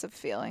with lots of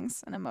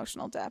feelings and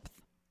emotional depth.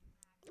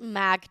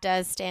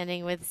 Magda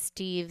standing with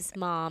Steve's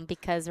mom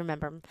because,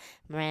 remember,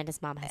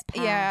 Miranda's mom has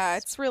passed. Yeah,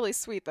 it's really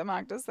sweet that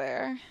Magda's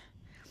there.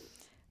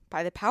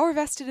 By the power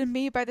vested in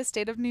me by the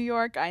state of New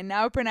York, I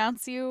now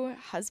pronounce you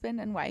husband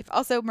and wife.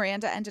 Also,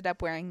 Miranda ended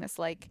up wearing this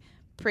like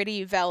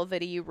pretty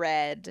velvety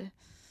red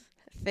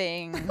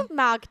everything.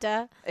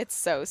 Magda. It's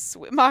so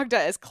sweet.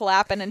 Magda is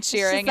clapping and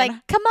cheering. She's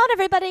like, come on,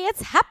 everybody.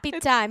 It's happy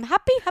time.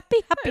 Happy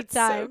it's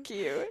time. So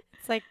cute.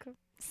 It's like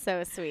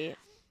so sweet.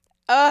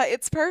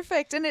 It's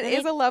perfect. And it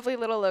is a lovely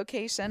little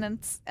location.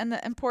 And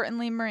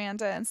importantly,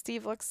 Miranda and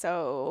Steve look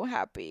so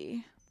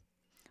happy.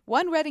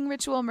 One wedding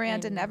ritual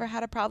Miranda never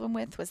had a problem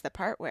with was the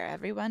part where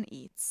everyone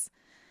eats.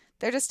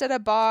 They're just at a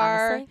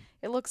bar. Honestly?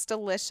 It looks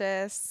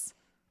delicious.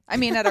 I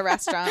mean, at a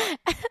restaurant.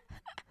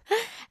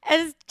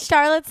 And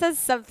Charlotte says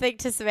something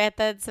to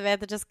Samantha, and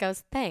Samantha just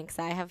goes, thanks,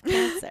 I have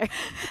cancer.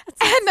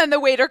 And then the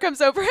waiter comes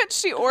over and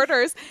she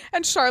orders,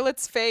 and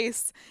Charlotte's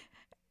face,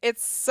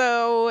 it's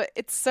so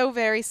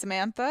very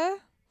Samantha.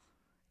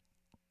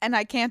 And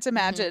I can't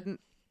imagine.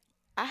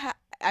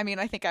 I mean,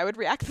 I think I would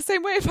react the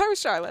same way if I was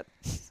Charlotte.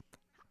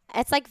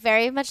 It's like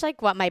very much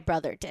like what my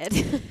brother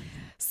did.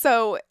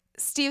 So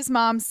Steve's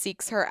mom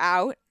seeks her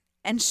out,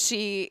 and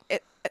she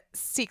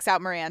seeks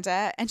out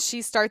Miranda, and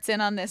she starts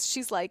in on this.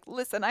 She's like,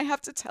 listen, I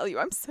have to tell you,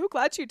 I'm so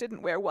glad you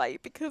didn't wear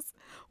white, because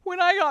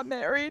when I got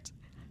married,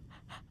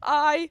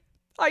 I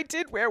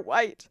did wear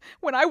white.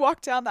 When I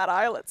walked down that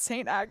aisle at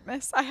St.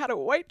 Agnes, I had a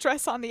white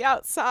dress on the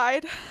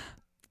outside,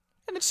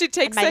 and then she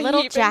takes my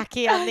little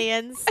Jackie on the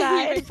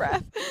inside.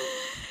 Breath.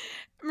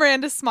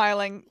 Miranda's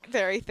smiling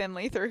very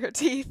thinly through her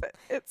teeth.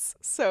 It's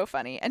so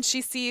funny. And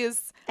she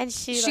sees, and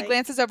she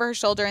glances over her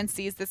shoulder and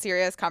sees the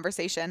serious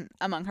conversation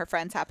among her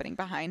friends happening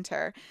behind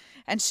her.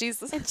 And she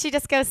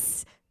just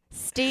goes,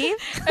 Steve?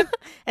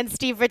 And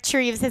Steve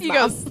retrieves his mom. He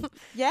goes,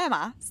 yeah,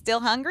 Ma,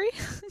 still hungry?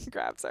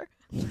 Grabs her.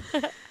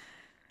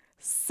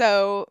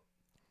 So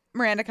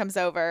Miranda comes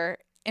over,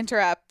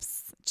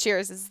 interrupts,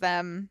 cheers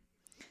them.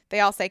 They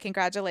all say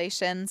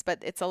congratulations, but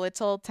it's a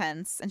little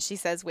tense. And she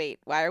says, wait,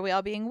 why are we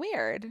all being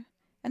weird?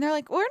 And they're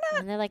like, we're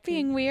not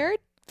being weird.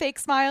 Fake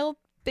smile,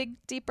 big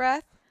deep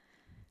breath.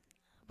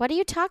 What are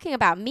you talking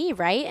about? Me,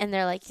 right? And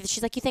they're like,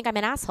 she's like, you think I'm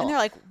an asshole? And they're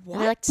like, what?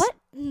 And they're like, what?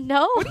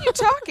 No. What are you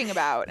talking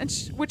about? And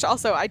which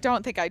also, I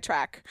don't think I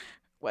track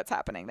what's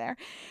happening there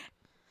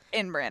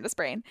in Miranda's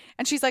brain.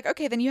 And she's like,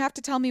 okay, then you have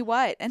to tell me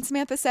what. And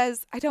Samantha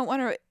says, I don't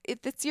want to,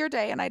 it's your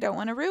day and I don't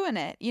want to ruin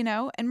it, you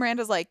know? And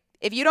Miranda's like,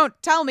 if you don't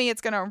tell me,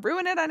 it's going to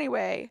ruin it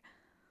anyway.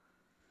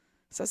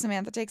 So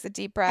Samantha takes a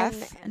deep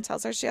breath and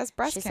tells her she has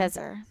breast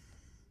cancer.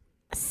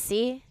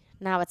 See,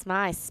 now it's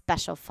my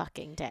special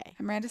fucking day.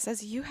 And Miranda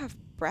says, you have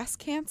breast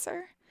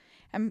cancer?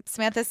 And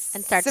Samantha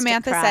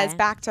says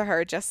back to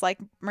her, just like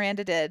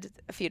Miranda did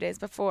a few days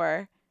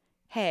before,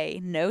 hey,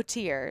 no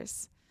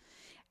tears.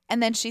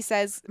 And then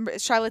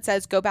Charlotte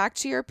says, go back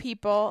to your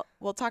people.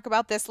 We'll talk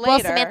about this later. Well,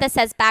 Samantha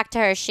says back to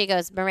her, she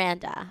goes,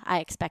 Miranda,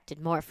 I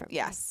expected more from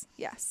you.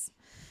 Yes.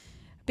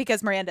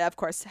 Because Miranda, of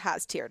course,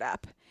 has teared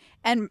up.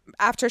 And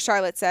after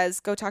Charlotte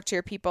says, go talk to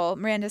your people,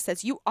 Miranda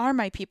says, you are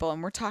my people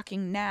and we're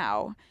talking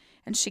now.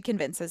 And she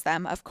convinces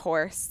them, of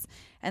course.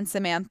 And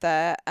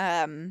Samantha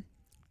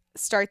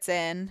starts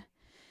in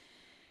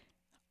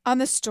on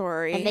the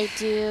story. And they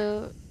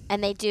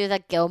do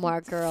the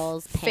Gilmore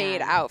Girls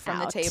fade out from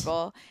the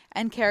table.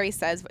 And Carrie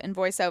says in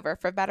voiceover,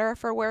 for better or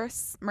for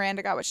worse,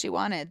 Miranda got what she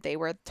wanted. They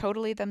were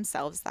totally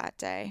themselves that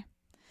day.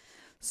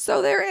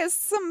 So there is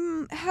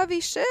some heavy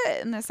shit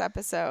in this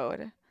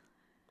episode.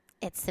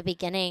 It's the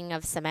beginning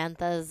of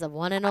Samantha's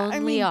one and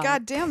only arc.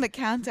 Goddamn, the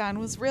countdown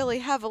was really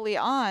heavily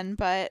on,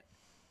 but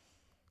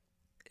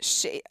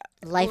the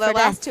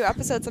last 2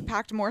 episodes have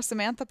packed more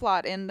Samantha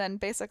plot in than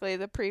basically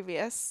the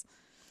previous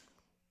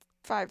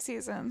 5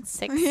 seasons.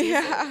 6 seasons.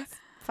 Yeah.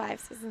 5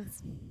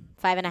 seasons.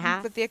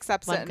 5.5. With the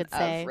exception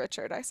of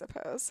Richard, I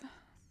suppose.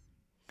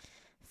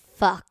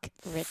 Fuck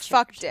Richard.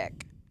 Fuck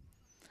Dick.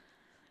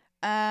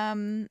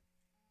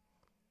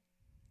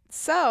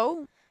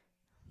 So,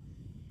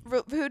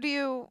 who did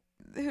you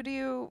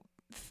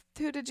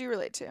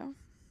relate to?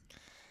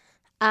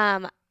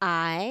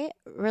 I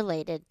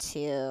related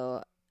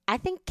to, I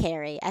think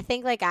Carrie. I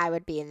think like I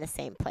would be in the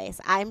same place.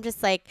 I'm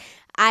just like,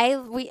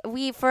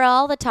 we for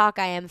all the talk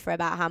I am for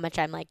about how much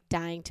I'm like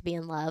dying to be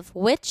in love,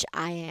 which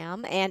I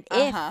am. And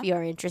if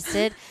you're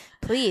interested,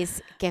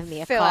 please give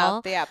me a call. Fill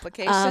out the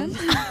application.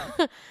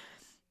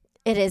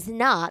 It is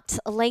not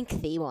a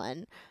lengthy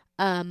one.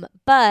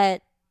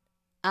 But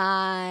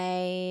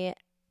I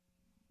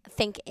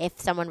think if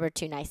someone were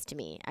too nice to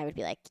me, I would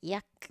be like,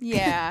 yuck.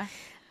 Yeah.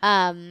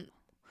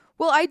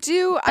 Well, I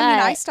do. I mean,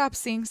 I stopped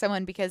seeing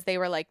someone because they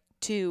were like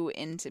too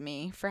into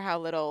me for how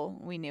little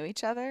we knew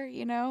each other,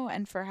 you know,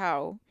 and for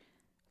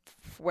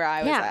where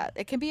I was at.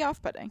 It can be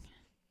off-putting.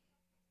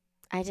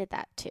 I did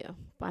that too.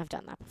 I've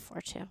done that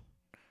before too.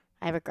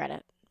 I regret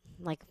it.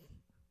 Like,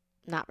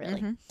 not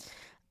really.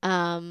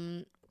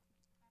 Mm-hmm.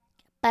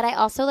 But I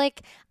also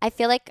I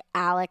feel like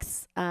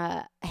Alex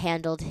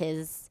handled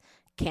his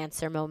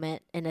cancer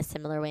moment in a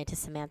similar way to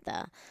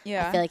Samantha.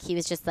 Yeah. I feel like he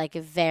was just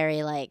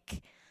very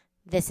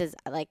this is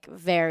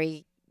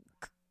very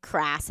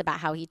crass about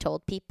how he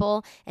told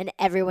people, and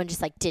everyone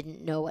just like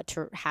didn't know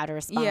how to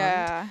respond.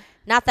 Yeah.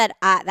 Not that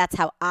that's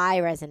how I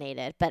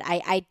resonated, but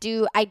I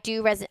do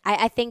resonate.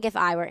 I think if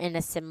I were in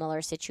a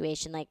similar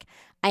situation, like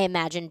I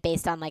imagine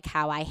based on like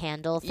how I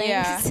handle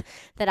things,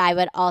 that I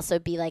would also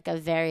be like a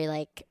very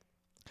like,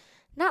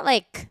 not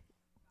like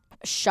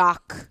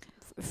shock,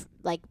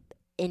 like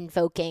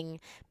invoking,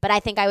 but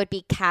I think I would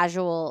be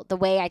casual. The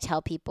way I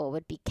tell people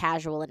would be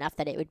casual enough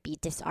that it would be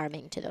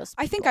disarming to those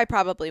people. I think I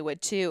probably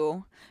would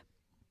too.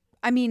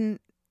 I mean,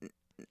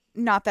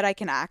 not that I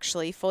can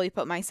actually fully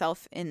put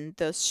myself in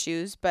those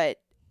shoes, but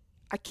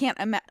I can't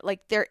imagine,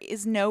 like, there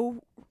is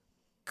no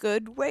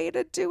good way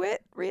to do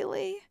it,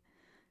 really.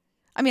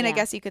 I mean, I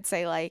guess you could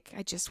say, like,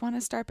 I just want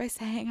to start by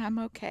saying I'm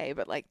okay,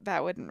 but, like,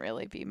 that wouldn't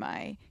really be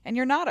and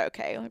you're not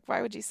okay. Like,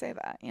 why would you say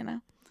that, you know?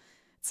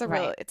 It's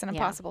it's an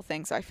impossible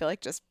thing, so I feel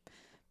like just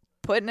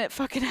putting it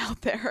fucking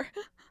out there.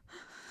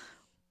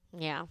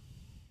 Yeah.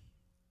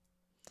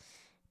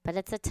 But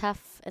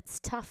it's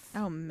tough.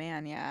 Oh,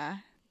 man, yeah.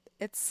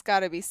 It's got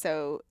to be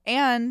so.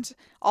 And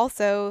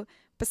also,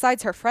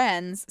 besides her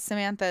friends,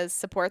 Samantha's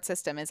support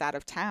system is out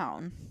of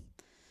town.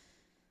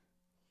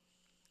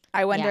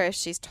 I wonder if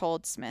she's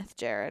told Smith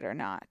Jarrett or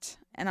not.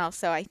 And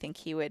also, I think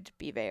he would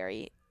be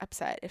very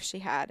upset if she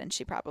had, and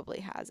she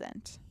probably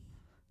hasn't.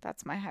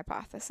 That's my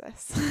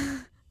hypothesis.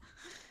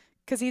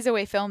 Because he's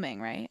away filming,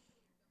 right?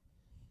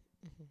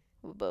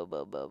 What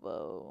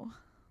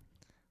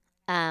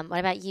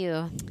about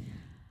you?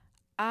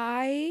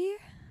 I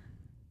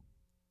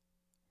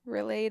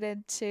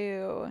related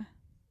to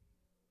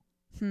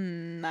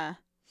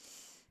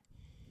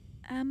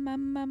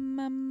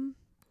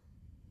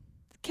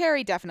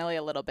Carrie definitely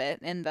a little bit,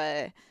 and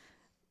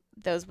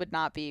those would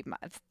not be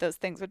those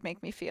things would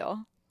make me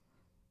feel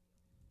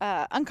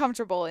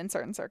uncomfortable in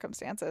certain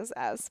circumstances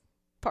as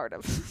part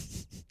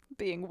of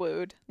being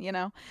wooed, you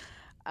know.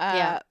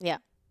 Yeah.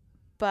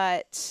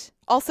 But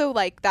also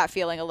like that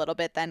feeling a little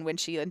bit then when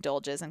she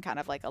indulges and kind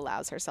of like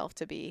allows herself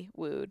to be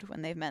wooed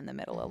when they've met in the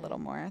middle a little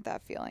more,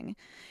 that feeling.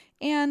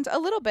 And a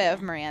little bit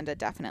of Miranda,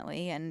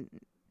 definitely, and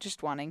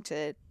just wanting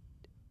to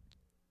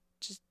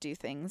just do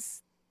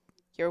things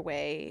your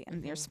way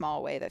and your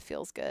small way that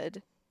feels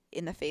good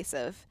in the face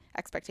of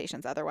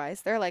expectations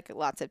otherwise. There are like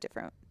lots of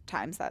different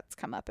times that's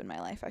come up in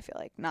my life, I feel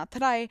like. Not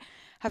that I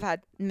have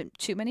had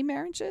too many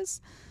marriages,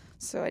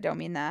 so I don't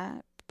mean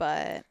that,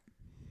 but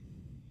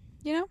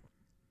you know.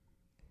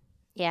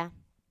 Yeah.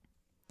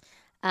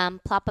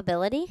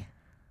 Plopability?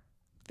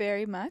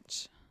 Very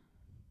much.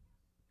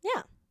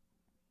 Yeah.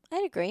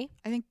 I'd agree.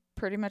 I think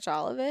pretty much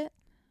all of it.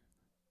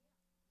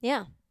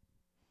 Yeah.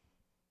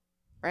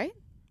 Right?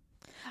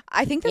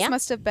 I think this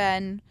must have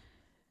been,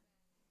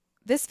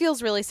 this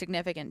feels really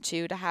significant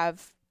too, to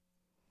have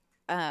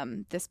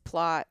this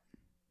plot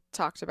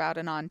talked about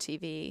and on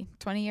TV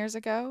 20 years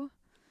ago.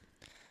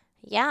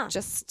 Yeah.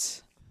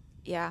 Just,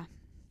 yeah,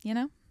 you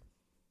know?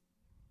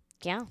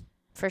 Yeah,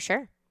 for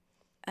sure.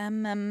 I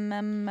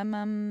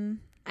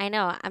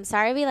know. I'm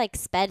sorry we like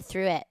sped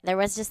through it. There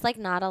was just like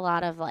not a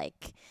lot of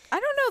like. I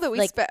don't know that we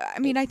like, I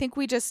mean, I think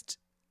we just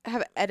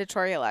have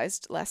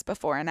editorialized less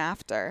before and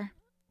after,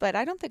 but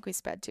I don't think we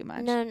sped too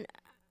much.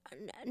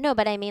 No,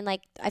 but I mean,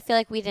 like, I feel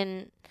like we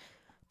didn't.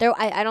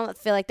 I don't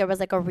feel like there was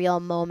like a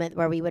real moment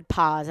where we would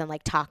pause and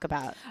like talk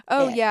about.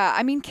 Oh it. yeah,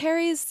 I mean,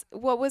 Carrie's.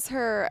 What was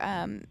her?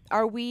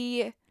 Are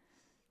we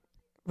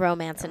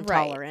romance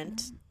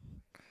intolerant? Right.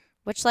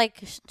 Which,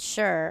 like,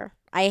 sure,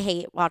 I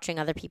hate watching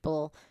other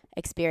people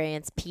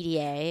experience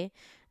PDA,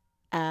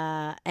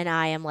 and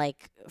I am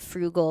like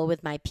frugal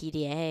with my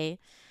PDA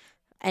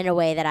in a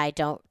way that I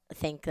don't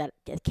think that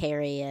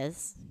Carrie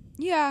is.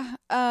 Yeah,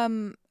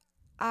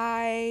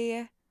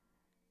 I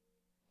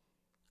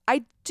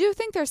do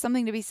think there's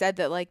something to be said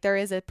that like there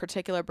is a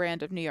particular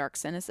brand of New York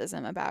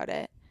cynicism about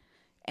it,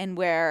 and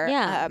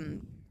where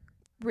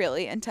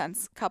really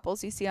intense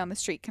couples you see on the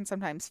street can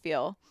sometimes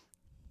feel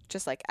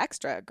just like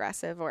extra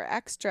aggressive or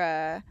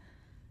extra,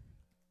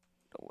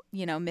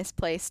 you know,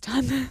 misplaced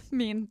on the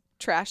mean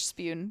trash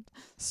spewed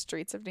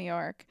streets of New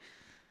York.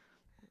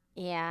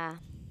 Yeah.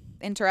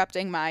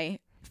 Interrupting my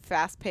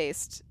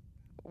fast-paced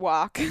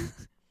walk,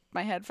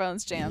 my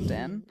headphones jammed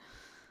in.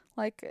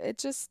 Like, it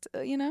just,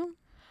 you know.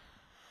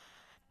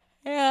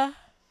 Yeah.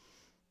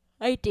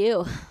 I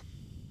do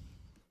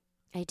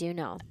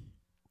know.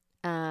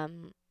 I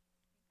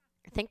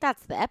think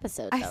that's the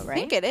episode, though, right? I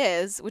think it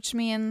is, which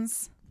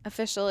means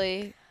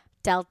officially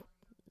Delta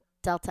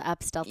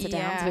ups, Delta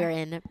downs. We're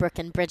in Brooke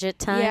and Bridget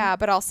time. Yeah,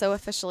 but also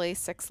officially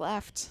 6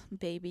 left,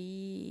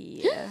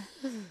 baby.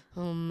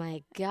 Oh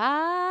my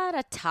God,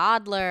 a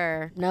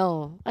toddler.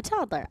 No, a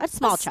toddler, a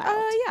small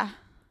child. Yeah,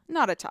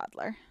 not a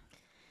toddler.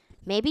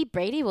 Maybe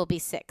Brady will be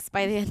 6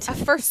 by the end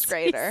of a first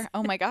grader.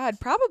 Oh my God,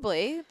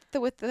 probably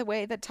with the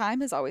way that time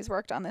has always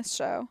worked on this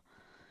show.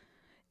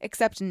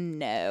 Except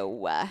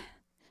no. Oh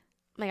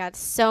my God,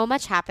 so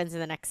much happens in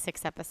the next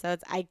 6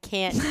 episodes. I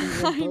can't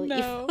even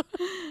believe.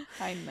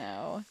 I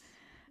know.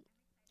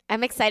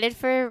 I'm excited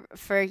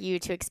for you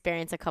to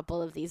experience a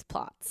couple of these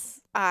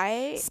plots.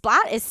 Splat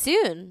Splat is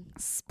soon.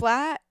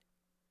 Splat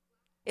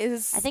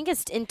is... I think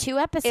it's in 2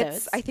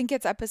 episodes. I think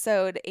it's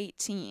episode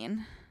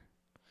 18.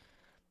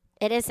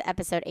 It is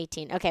episode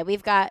 18. Okay,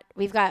 we've got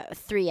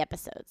 3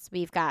 episodes.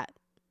 We've got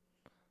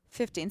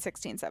 15,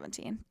 16,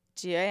 17.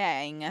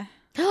 Dang.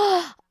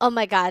 Oh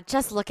my God,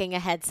 just looking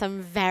ahead,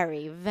 some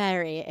very,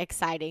 very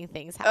exciting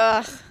things happen.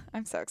 Ugh,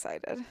 I'm so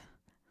excited.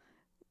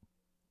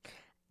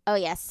 Oh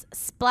yes,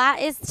 Splat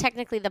is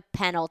technically the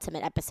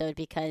penultimate episode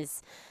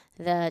because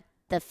the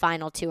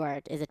final 2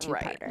 is a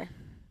 2-parter.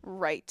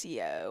 Right,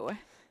 yo.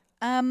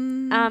 Do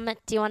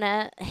you want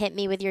to hit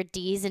me with your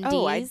D's and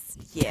D's?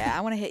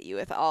 I want to hit you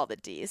with all the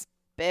D's,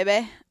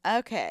 baby.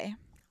 Okay.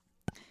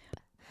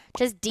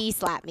 Just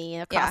D-slap me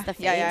across the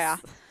face. Yeah.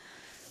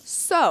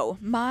 So,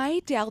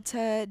 my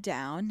Delta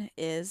down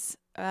is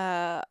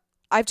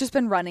I've just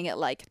been running at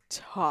like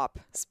top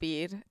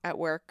speed at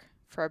work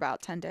for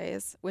about 10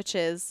 days, which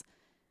is,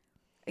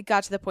 it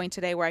got to the point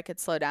today where I could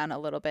slow down a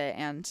little bit,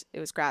 and it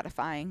was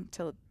gratifying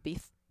to be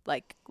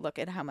like, look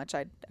at how much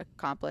I'd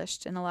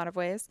accomplished in a lot of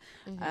ways.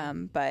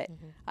 But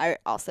I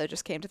also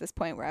just came to this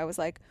point where I was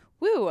like,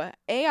 woo,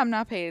 A, I'm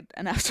not paid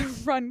enough to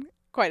run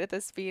quite at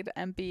this speed,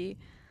 and B,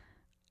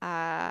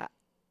 I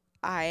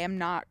am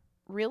not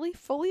really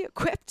fully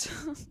equipped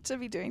to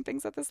be doing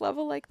things at this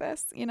level like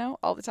this,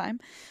 all the time.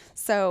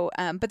 So,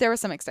 but there were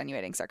some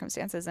extenuating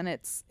circumstances, and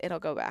it'll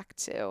go back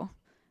to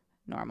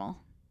normal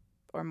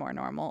or more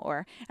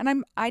normal,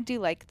 and I do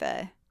like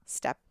the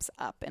steps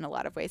up in a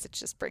lot of ways. It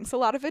just brings a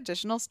lot of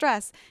additional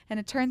stress. And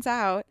it turns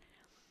out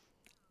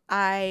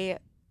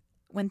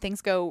when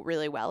things go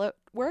really well at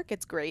work,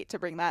 it's great to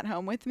bring that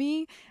home with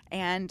me.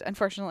 And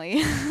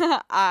unfortunately,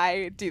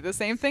 I do the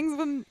same things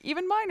when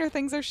even minor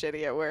things are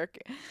shitty at work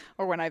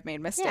or when I've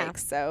made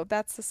mistakes. Yeah. So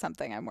that's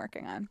something I'm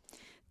working on.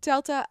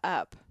 Delta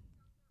up.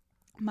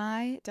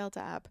 My Delta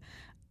up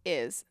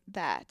is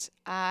that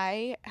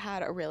I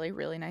had a really,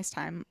 really nice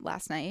time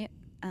last night.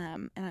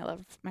 And I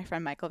love my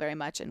friend Michael very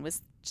much, and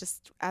was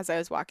just, as I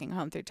was walking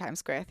home through Times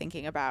Square,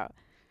 thinking about,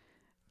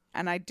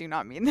 and I do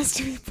not mean this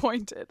to be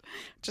pointed,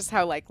 just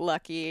how like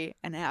lucky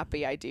and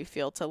happy I do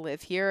feel to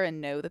live here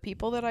and know the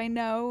people that I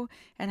know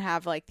and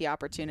have like the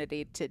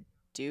opportunity to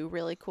do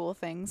really cool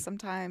things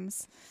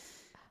sometimes.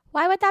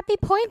 Why would that be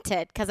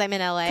pointed? Because I'm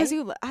in LA? Because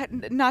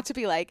not to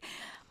be like,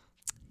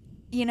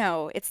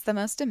 it's the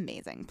most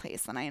amazing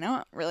place, and I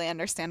don't really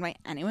understand why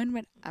anyone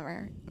would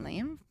ever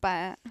leave,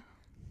 but...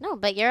 No,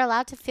 but you're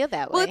allowed to feel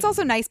that way. Well, it's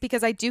also nice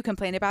because I do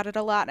complain about it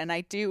a lot, and I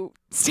do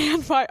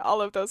stand by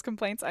all of those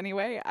complaints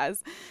anyway,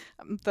 as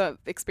the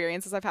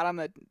experiences I've had on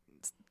the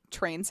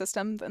train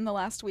system in the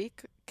last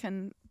week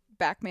can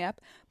back me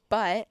up.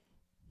 But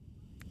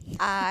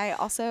I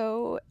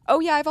also... Oh,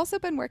 yeah, I've also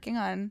been working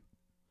on,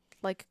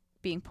 like,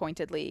 being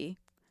pointedly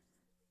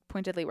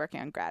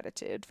working on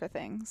gratitude for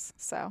things.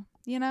 So,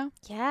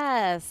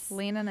 Yes.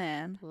 Leaning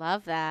in.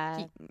 Love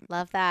that.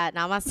 Love that.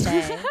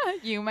 Namaste.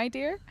 You, my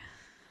dear?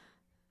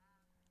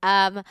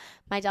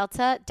 My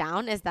Delta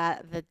down is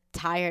that the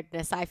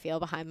tiredness I feel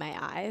behind my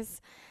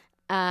eyes.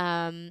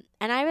 And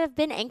I have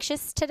been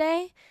anxious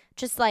today.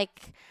 Just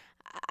like,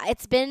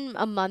 it's been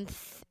a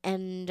month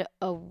and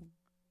a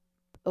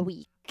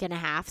week and a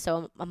half.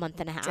 So a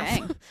month and a half.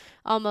 Dang.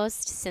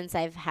 Almost since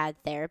I've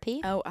had therapy.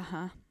 Oh,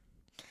 uh-huh.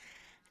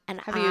 And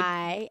have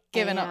you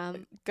given a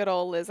good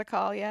old Liz a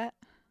call yet?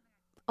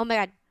 Oh my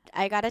God.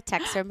 I got a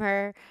text from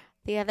her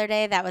the other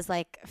day that was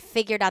like,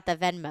 figured out the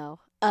Venmo.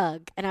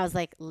 Ugh. And I was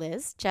like,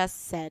 Liz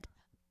just said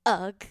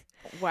ugh.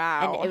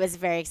 Wow. And it was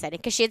very exciting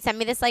because she had sent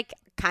me this like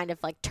kind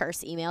of like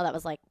terse email that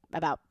was like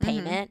about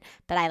payment,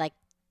 but I like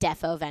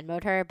defo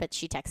Venmo'd her, but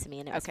she texted me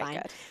and it was fine.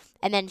 Good.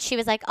 And then she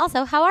was like,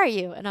 also, how are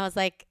you? And I was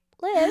like,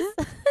 Liz,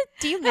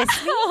 do you miss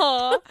me?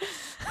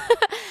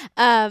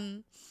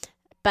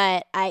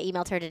 But I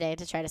emailed her today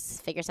to try to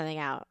figure something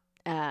out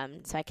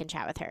so I can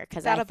chat with her.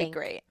 Cause that'll be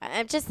great.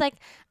 I'm just like,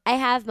 I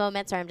have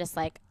moments where I'm just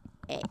like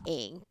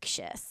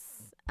anxious.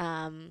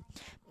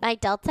 My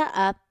Delta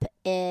up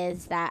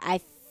is that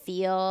I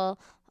feel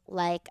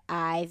like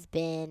I've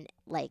been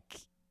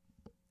like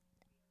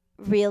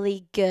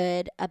really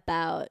good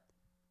about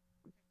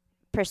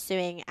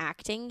pursuing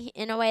acting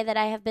in a way that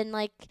I have been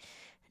like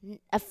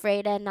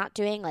afraid of not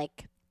doing.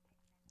 Like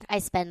I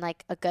spend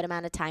like a good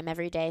amount of time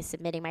every day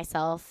submitting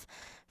myself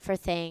for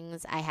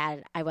things.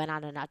 I went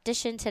on an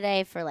audition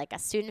today for like a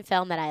student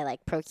film that I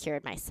like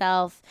procured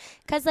myself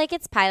because like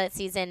it's pilot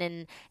season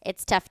and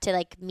it's tough to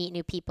like meet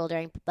new people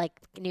during like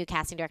new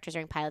casting directors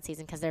during pilot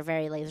season because they're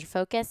very laser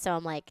focused. So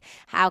I'm like,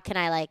 how can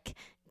I like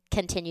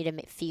continue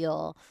to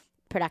feel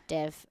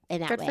productive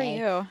in that way? Good for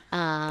you.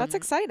 That's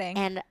exciting.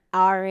 And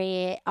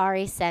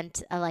Ari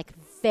sent a like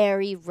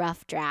very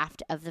rough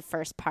draft of the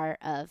first part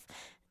of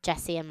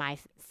Jesse and my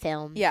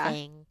film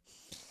thing.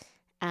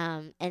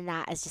 And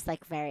that is just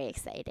like very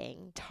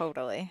exciting.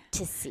 Totally.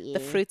 To see. The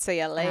fruits of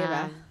your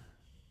labor.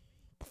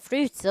 The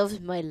fruits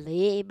of my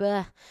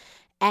labor.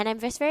 And I'm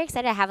just very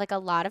excited. I have like a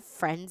lot of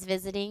friends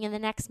visiting in the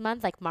next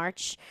month. Like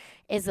March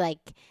is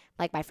like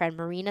my friend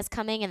Marina's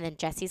coming, and then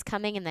Jesse's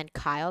coming, and then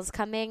Kyle's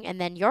coming,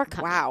 and then you're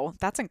coming. Wow,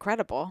 that's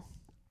incredible.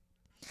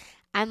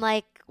 I'm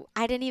like,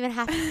 I didn't even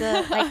have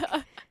to like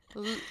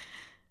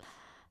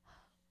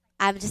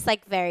I'm just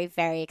like very,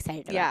 very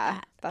excited about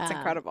that. That's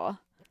incredible.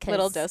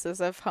 Little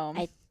doses of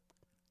home.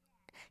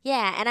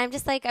 And I'm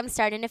just like, I'm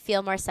starting to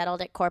feel more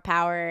settled at Core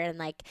Power and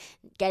like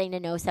getting to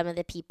know some of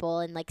the people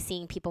and like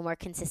seeing people more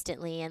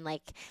consistently, and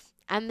like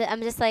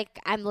I'm just like,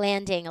 I'm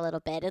landing a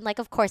little bit, and like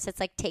of course it's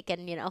like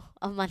taken, you know,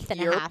 a month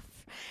and a half.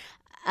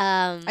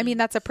 I mean,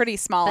 that's a pretty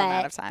small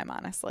amount of time,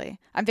 honestly.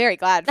 I'm very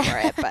glad for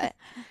it, but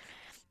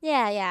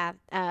yeah.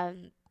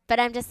 But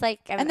I'm just like,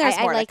 and there's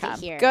more like to come.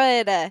 It here.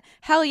 Good.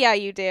 Hell yeah,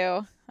 you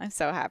do. I'm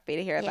so happy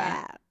to hear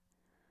that.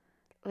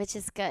 Which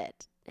is good.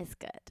 It's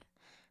good.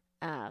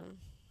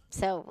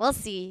 So we'll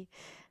see.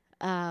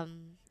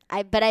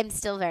 But I'm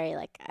still very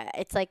like,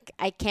 it's like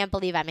I can't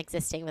believe I'm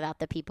existing without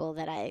the people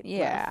that I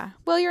love.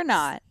 Well, you're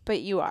not,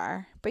 but you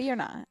are. But you're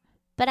not.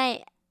 But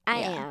I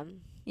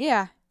am.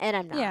 Yeah. And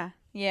I'm not.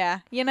 Yeah.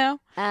 You know,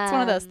 it's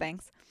one of those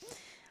things.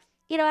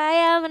 You know, I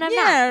am and I'm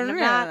not. And I'm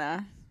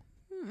not.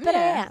 But I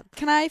am.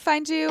 Can I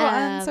find you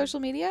on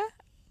social media?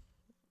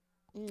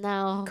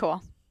 No.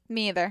 Cool.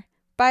 Me either.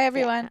 Bye,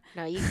 everyone.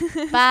 Yeah, no, you.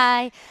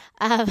 Bye.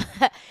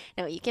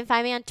 No, you can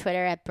find me on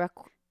Twitter at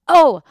Brooke.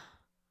 Oh,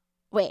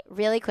 wait,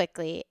 really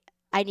quickly.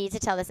 I need to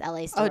tell this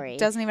LA story. Oh, it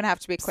doesn't even have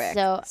to be quick.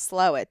 So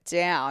slow it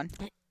down.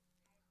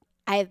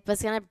 I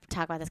was going to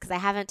talk about this because I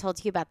haven't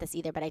told you about this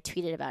either, but I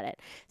tweeted about it.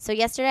 So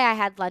yesterday I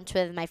had lunch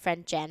with my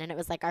friend Jen, and it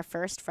was like our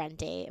first friend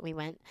date. We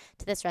went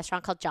to this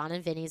restaurant called John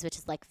and Vinny's, which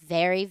is like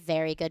very,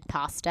 very good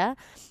pasta,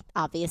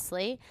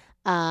 obviously.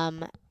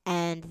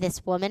 And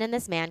this woman and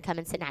this man come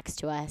and sit next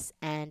to us,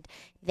 and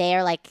they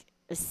are like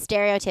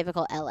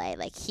stereotypical LA.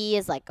 Like, he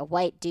is like a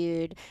white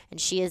dude, and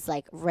she is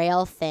like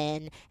rail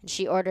thin, and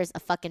she orders a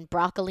fucking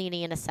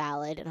broccolini and a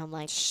salad, and I'm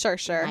like, sure.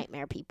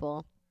 Nightmare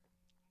people.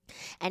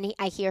 And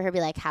I hear her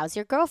be like, how's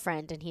your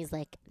girlfriend? And he's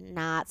like,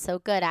 not so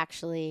good,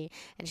 actually.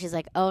 And she's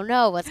like, oh,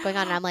 no, what's going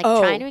on? And I'm like,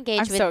 trying to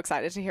engage with... I'm so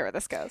excited to hear where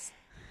this goes.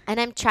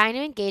 And I'm trying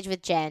to engage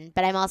with Jen,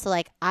 but I'm also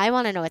like, I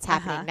want to know what's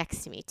happening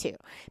next to me, too.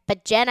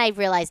 But Jen, I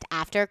realized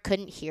after,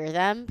 couldn't hear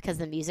them because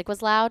the music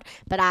was loud.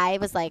 But I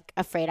was like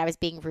afraid I was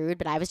being rude.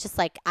 But I was just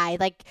like, I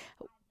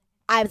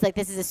was like,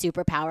 this is a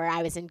superpower.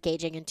 I was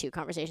engaging in 2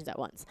 conversations at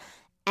once.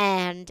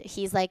 And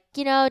he's like,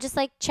 you know, just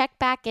like check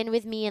back in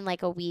with me in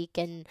like a week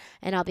and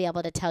I'll be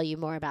able to tell you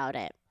more about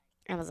it.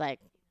 I was like,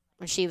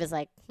 she was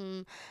like,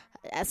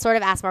 I sort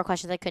of asked more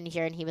questions I couldn't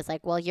hear. And he was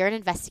like, well, you're an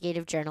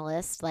investigative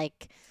journalist,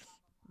 like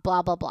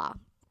blah, blah, blah.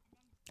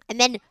 And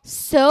then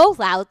so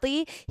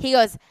loudly, he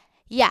goes,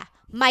 yeah,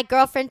 my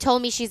girlfriend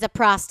told me she's a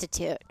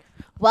prostitute.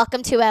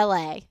 Welcome to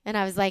LA. And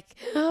I was like,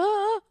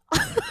 oh.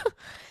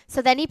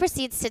 So then he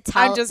proceeds to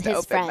tell his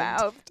friend.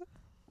 Mouthed.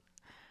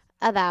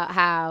 About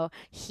how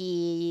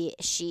she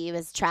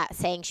was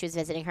saying she was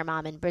visiting her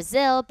mom in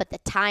Brazil, but the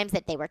times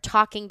that they were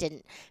talking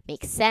didn't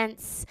make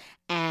sense.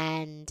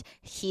 And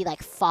he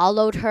like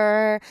followed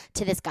her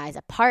to this guy's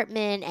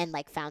apartment and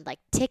like found like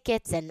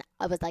tickets and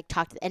was like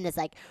talked and is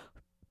like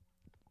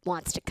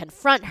wants to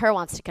confront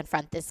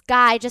this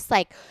guy. Just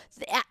like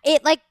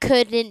it like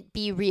couldn't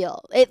be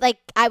real. It like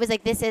I was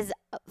like, this is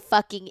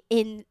fucking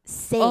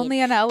insane. Only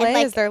in LA and,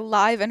 like, is there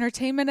live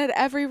entertainment at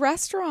every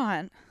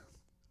restaurant.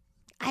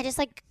 I just,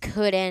 like,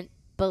 couldn't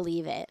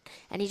believe it.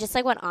 And he just,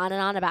 like, went on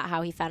and on about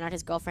how he found out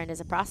his girlfriend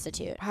is a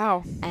prostitute.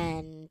 Wow.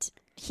 And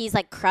he's,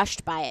 like,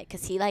 crushed by it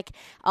because he, like,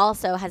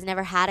 also has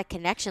never had a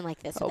connection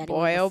like this with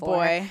anyone before. Oh,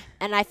 boy.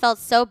 And I felt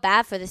so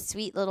bad for this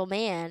sweet little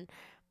man.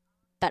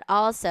 But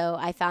also,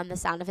 I found the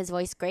sound of his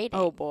voice grating.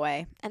 Oh,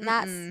 boy. And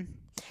that's...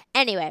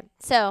 Anyway,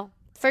 so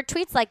for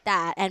tweets like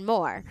that and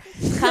more,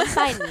 come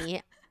find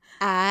me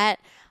at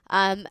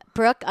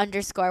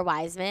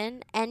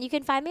Brooke_Wiseman. And you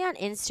can find me on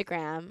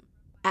Instagram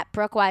at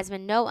Brooke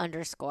Wiseman, no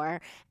underscore.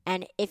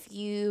 And if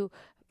you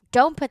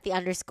don't put the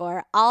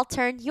underscore, I'll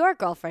turn your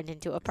girlfriend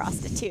into a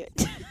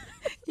prostitute.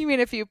 You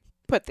mean if you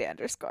put the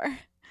underscore?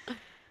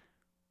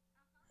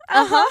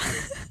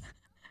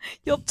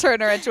 You'll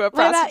turn her into a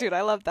prostitute.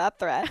 I love that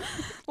threat.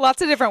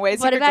 Lots of different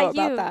ways you could go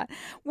about that.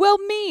 Well,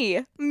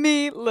 me,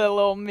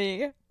 little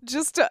me,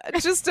 just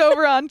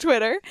over on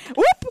Twitter.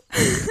 Whoop!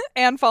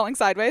 And falling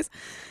sideways.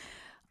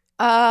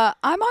 I'm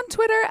on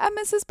Twitter at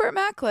Mrs. Burt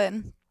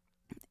Macklin.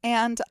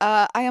 And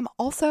I am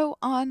also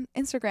on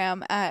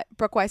Instagram at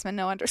Brooke Wiseman,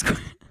 no underscore.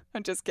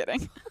 I'm just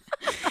kidding.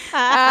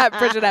 At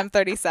Bridget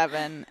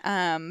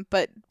M37.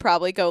 But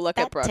probably go look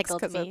at Brooke's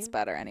because it's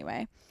better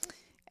anyway.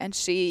 And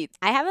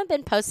I haven't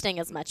been posting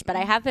as much, but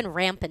I have been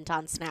rampant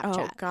on Snapchat.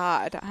 Oh,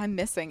 God. I'm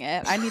missing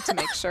it. I need to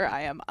make sure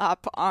I am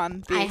up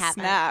on these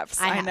snaps.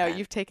 I know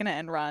you've taken it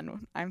and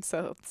run. I'm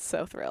so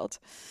thrilled.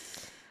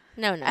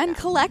 No. And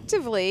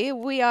collectively,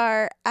 we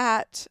are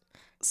at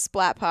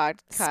Splat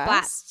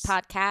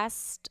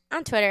Podcast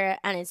on Twitter,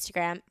 on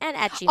Instagram, and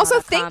at gmail.com. Also,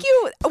 thank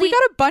you. We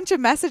got a bunch of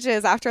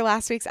messages after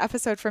last week's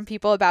episode from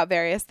people about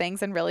various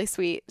things and really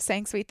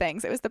saying sweet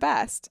things. It was the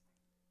best.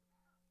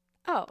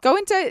 Oh. Go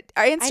into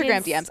our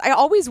Instagram DMs. I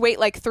always wait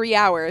like 3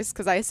 hours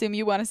because I assume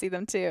you want to see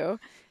them too,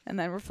 and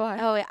then reply.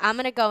 Oh, I'm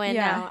going to go in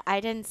now.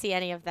 I didn't see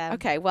any of them.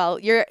 Okay, well,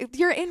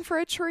 you're in for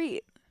a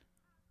treat.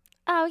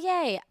 Oh,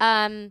 yay.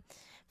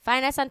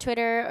 Find us on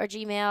Twitter or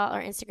Gmail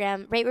or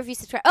Instagram. Rate, review,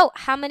 subscribe. Oh,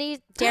 how many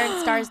Darren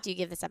stars do you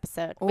give this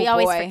episode? We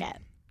always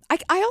forget.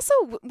 I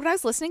also, when I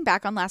was listening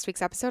back on last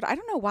week's episode, I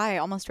don't know why I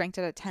almost ranked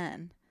it a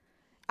 10.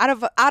 Out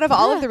of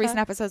all of the recent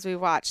episodes we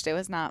watched, it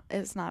was not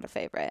a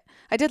favorite.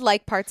 I did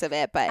like parts of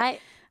it, but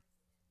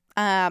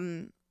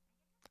I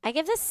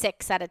give this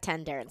 6 out of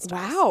 10 Darren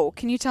stars. Wow.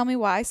 Can you tell me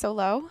why so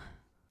low?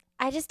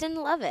 I just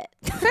didn't love it.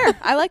 Fair.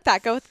 I like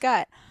that. Go with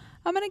gut.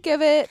 I'm going to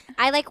give it.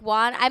 I'm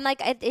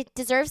like, it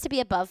deserves to be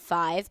above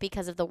 5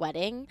 because of the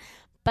wedding.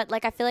 But,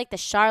 like, I feel like the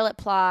Charlotte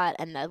plot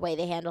and the way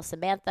they handle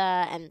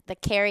Samantha and the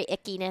Carrie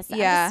ickiness.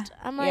 Yeah.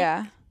 I'm like.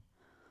 Yeah.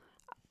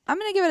 I'm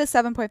going to give it a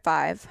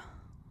 7.5.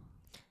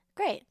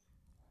 Great.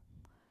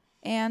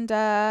 And, you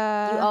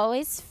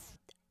always,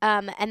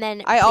 and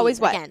then. I always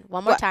what? Again,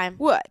 one more time.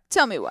 What?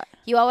 Tell me what.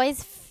 You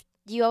always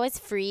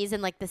freeze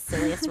in, like, the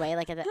silliest way,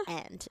 like, at the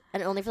end.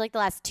 And only for, like, the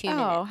last 2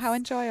 minutes. Oh, how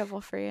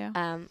enjoyable for you.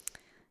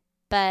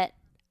 But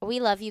we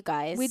love you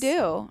guys. We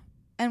do.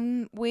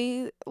 And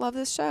we love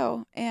this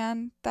show.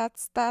 And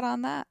that's that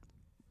on that.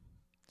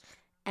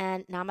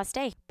 And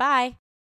namaste. Bye.